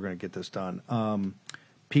 about how we're going to get this done.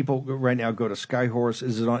 People right now go to Skyhorse.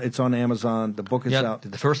 It's on Amazon. The book is out.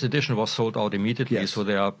 The first edition was sold out immediately, so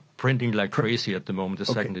they are printing like crazy at the moment. The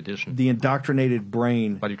second edition. The Indoctrinated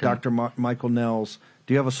Brain. Dr. Michael Nels.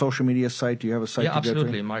 Do you have a social media site? Do you have a site? Yeah,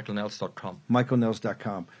 absolutely. MichaelNels.com.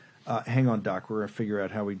 MichaelNels.com. Hang on, Doc. We're going to figure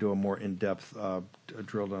out how we do a more in-depth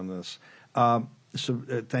drill on this.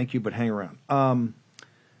 Thank you, but hang around.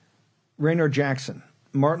 Raynor Jackson,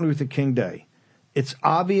 Martin Luther King Day. It's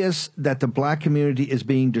obvious that the black community is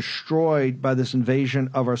being destroyed by this invasion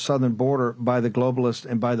of our southern border by the globalists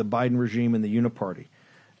and by the Biden regime and the Uniparty.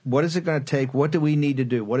 What is it going to take? What do we need to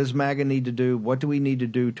do? What does MAGA need to do? What do we need to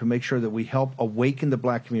do to make sure that we help awaken the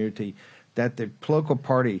black community, that the political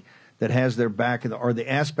party that has their back, or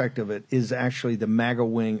the aspect of it, is actually the MAGA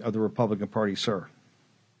wing of the Republican Party, sir?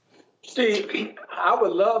 Steve, I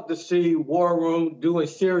would love to see War Room do a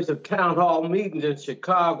series of town hall meetings in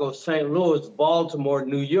Chicago, St. Louis, Baltimore,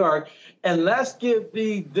 New York, and let's give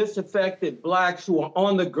the disaffected blacks who are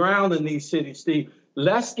on the ground in these cities, Steve,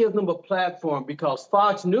 let's give them a platform, because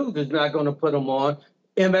Fox News is not going to put them on.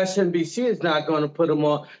 MSNBC is not going to put them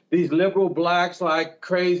on. These liberal blacks like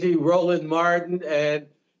crazy Roland Martin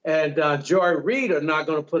and Joy Reid are not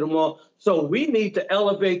going to put them on. So we need to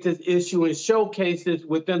elevate this issue and showcase this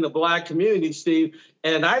within the black community, Steve.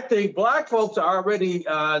 And I think black folks are already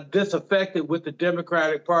disaffected with the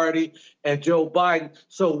Democratic Party and Joe Biden.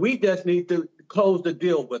 So we just need to close the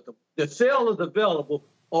deal with them. The sale is available.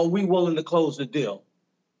 Are we willing to close the deal?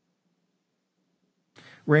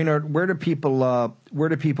 Raynard, where do people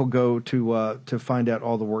go to find out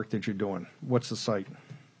all the work that you're doing? What's the site?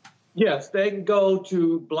 Yes, they can go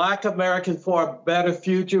to Black Americans for a Better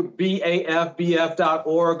Future,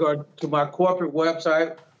 BAFBF.org, or to my corporate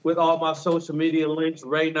website with all my social media links,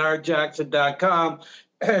 RaynardJackson.com,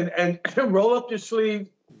 and roll up your sleeve,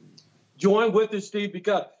 join with us, Steve,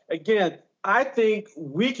 because, again, I think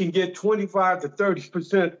we can get 25 to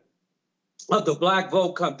 30% of the black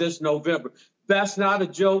vote come this November. That's not a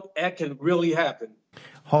joke. That can really happen.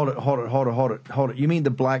 Hold it. You mean the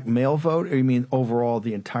black male vote, or you mean overall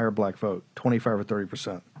the entire black vote, 25 or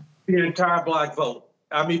 30%? The entire black vote.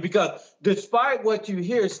 I mean, because despite what you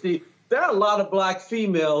hear, Steve, there are a lot of black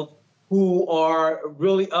females who are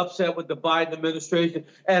really upset with the Biden administration.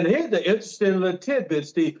 And here's the interesting little tidbit,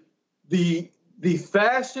 Steve. The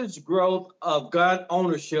fastest growth of gun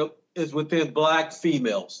ownership is within black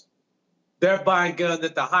females. They're buying guns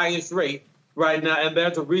at the highest rate right now, and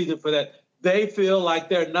there's a reason for that. They feel like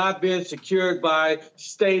they're not being secured by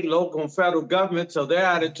state, local, and federal government, so their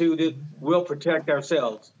attitude is we'll protect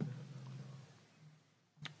ourselves.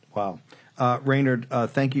 Wow. Raynard,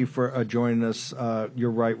 thank you for joining us. You're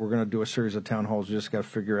right. We're going to do a series of town halls. We just got to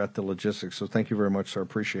figure out the logistics. So thank you very much, sir.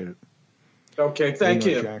 Appreciate it. Okay, thank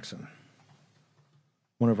you. Jackson,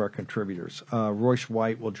 one of our contributors. Royce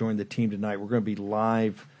White will join the team tonight. We're going to be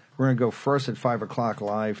live. We're going to go first at 5 o'clock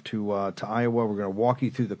live to Iowa. We're going to walk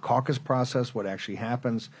you through the caucus process, what actually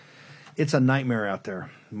happens. It's a nightmare out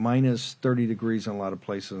there. Minus 30 degrees in a lot of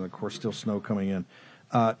places, and, of course, still snow coming in.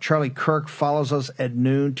 Charlie Kirk follows us at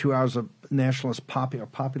noon, 2 hours of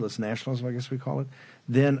populist nationalism, I guess we call it.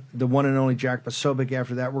 Then the one and only Jack Posobiec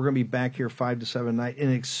after that. We're going to be back here 5 to 7 night.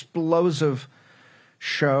 An explosive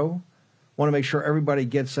show. Want to make sure everybody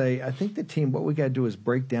gets I think the team, what we got to do is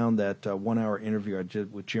break down that 1 hour interview I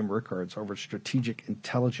did with Jim Rickards over Strategic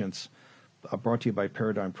Intelligence, brought to you by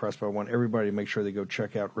Paradigm Press. But I want everybody to make sure they go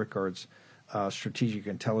check out Rickards' Strategic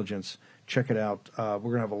Intelligence. Check it out. We're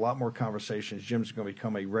going to have a lot more conversations. Jim's going to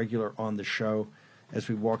become a regular on the show as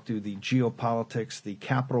we walk through the geopolitics, the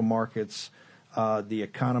capital markets, the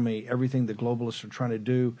economy, everything the globalists are trying to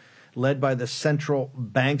do, led by the central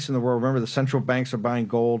banks in the world. Remember, the central banks are buying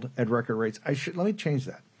gold at record rates. Let me change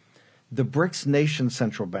that. The BRICS nation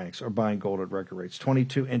central banks are buying gold at record rates,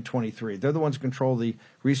 22 and 23. They're the ones who control the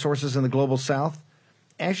resources in the global south.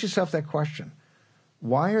 Ask yourself that question.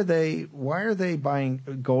 Why are they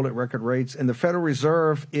buying gold at record rates? And the Federal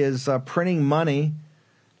Reserve is printing money.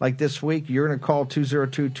 Like this week, you're going to call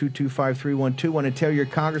 202-225-3121 and tell your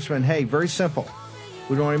congressman, hey, very simple.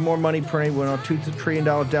 We don't want any more money printing. We don't want $2 trillion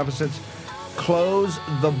deficits. Close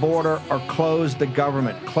the border or close the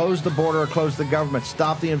government. Close the border or close the government.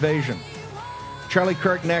 Stop the invasion. Charlie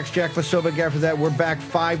Kirk next, Jack Posobiec after that. We're back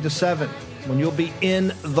 5 to 7 when you'll be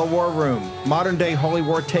in the war room. Modern day holy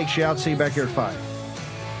war takes you out. See you back here at 5.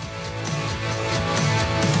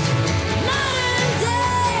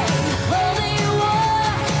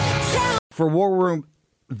 For War Room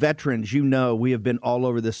veterans, you know we have been all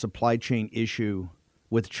over this supply chain issue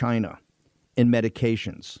with China and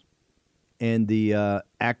medications and the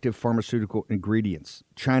active pharmaceutical ingredients.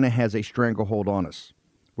 China has a stranglehold on us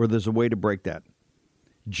where there's a way to break that.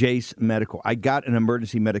 Jace Medical. I got an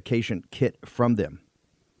emergency medication kit from them.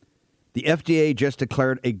 The FDA just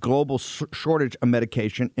declared a global shortage of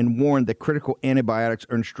medication and warned that critical antibiotics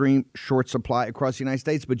are in extreme short supply across the United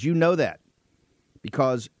States. But you know that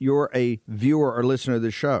because you're a viewer or listener of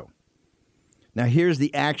the show. Now, here's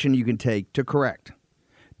the action you can take to correct.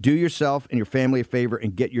 Do yourself and your family a favor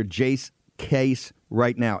and get your Jace case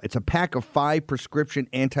right now. It's a pack of 5 prescription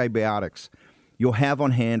antibiotics you'll have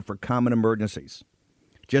on hand for common emergencies.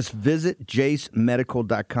 Just visit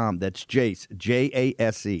jacemedical.com. That's Jace,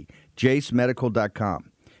 Jase,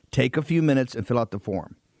 jacemedical.com. Take a few minutes and fill out the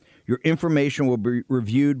form. Your information will be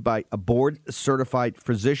reviewed by a board-certified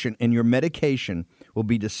physician, and your medication will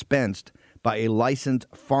be dispensed by a licensed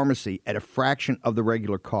pharmacy at a fraction of the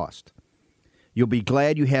regular cost. You'll be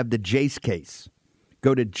glad you have the Jase case.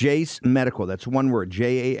 Go to Jase Medical, that's one word,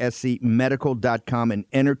 Jase medical.com, and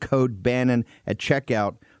enter code Bannon at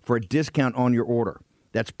checkout for a discount on your order.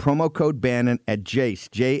 That's promo code Bannon at Jase,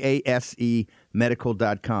 Jase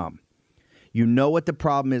medical.com. You know what the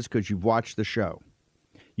problem is because you've watched the show.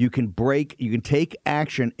 You can take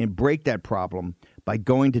action and break that problem by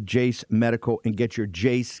going to Jase Medical and get your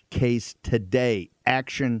Jase case today.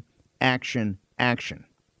 Action, action, action.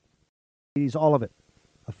 All of it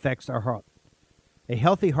affects our heart. A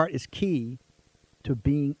healthy heart is key to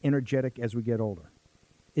being energetic as we get older.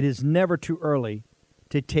 It is never too early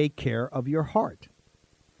to take care of your heart.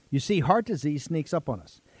 You see, heart disease sneaks up on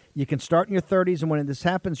us. You can start in your 30s, and when this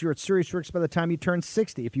happens, you're at serious risk by the time you turn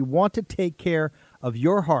 60. If you want to take care of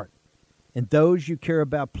your heart and those you care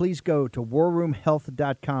about, please go to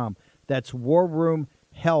warroomhealth.com. That's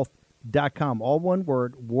warroomhealth.com. All one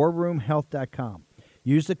word, warroomhealth.com.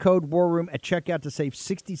 Use the code WARROOM at checkout to save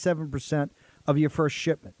 67% of your first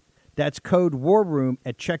shipment. That's code WARROOM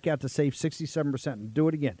at checkout to save 67%. And do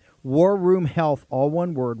it again. War Room Health, all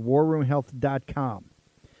one word, warroomhealth.com.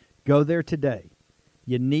 Go there today.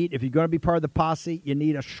 If you're going to be part of the posse, you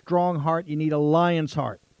need a strong heart. You need a lion's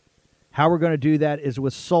heart. How we're going to do that is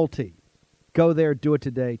with Salty. Go there, do it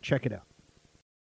today. Check it out.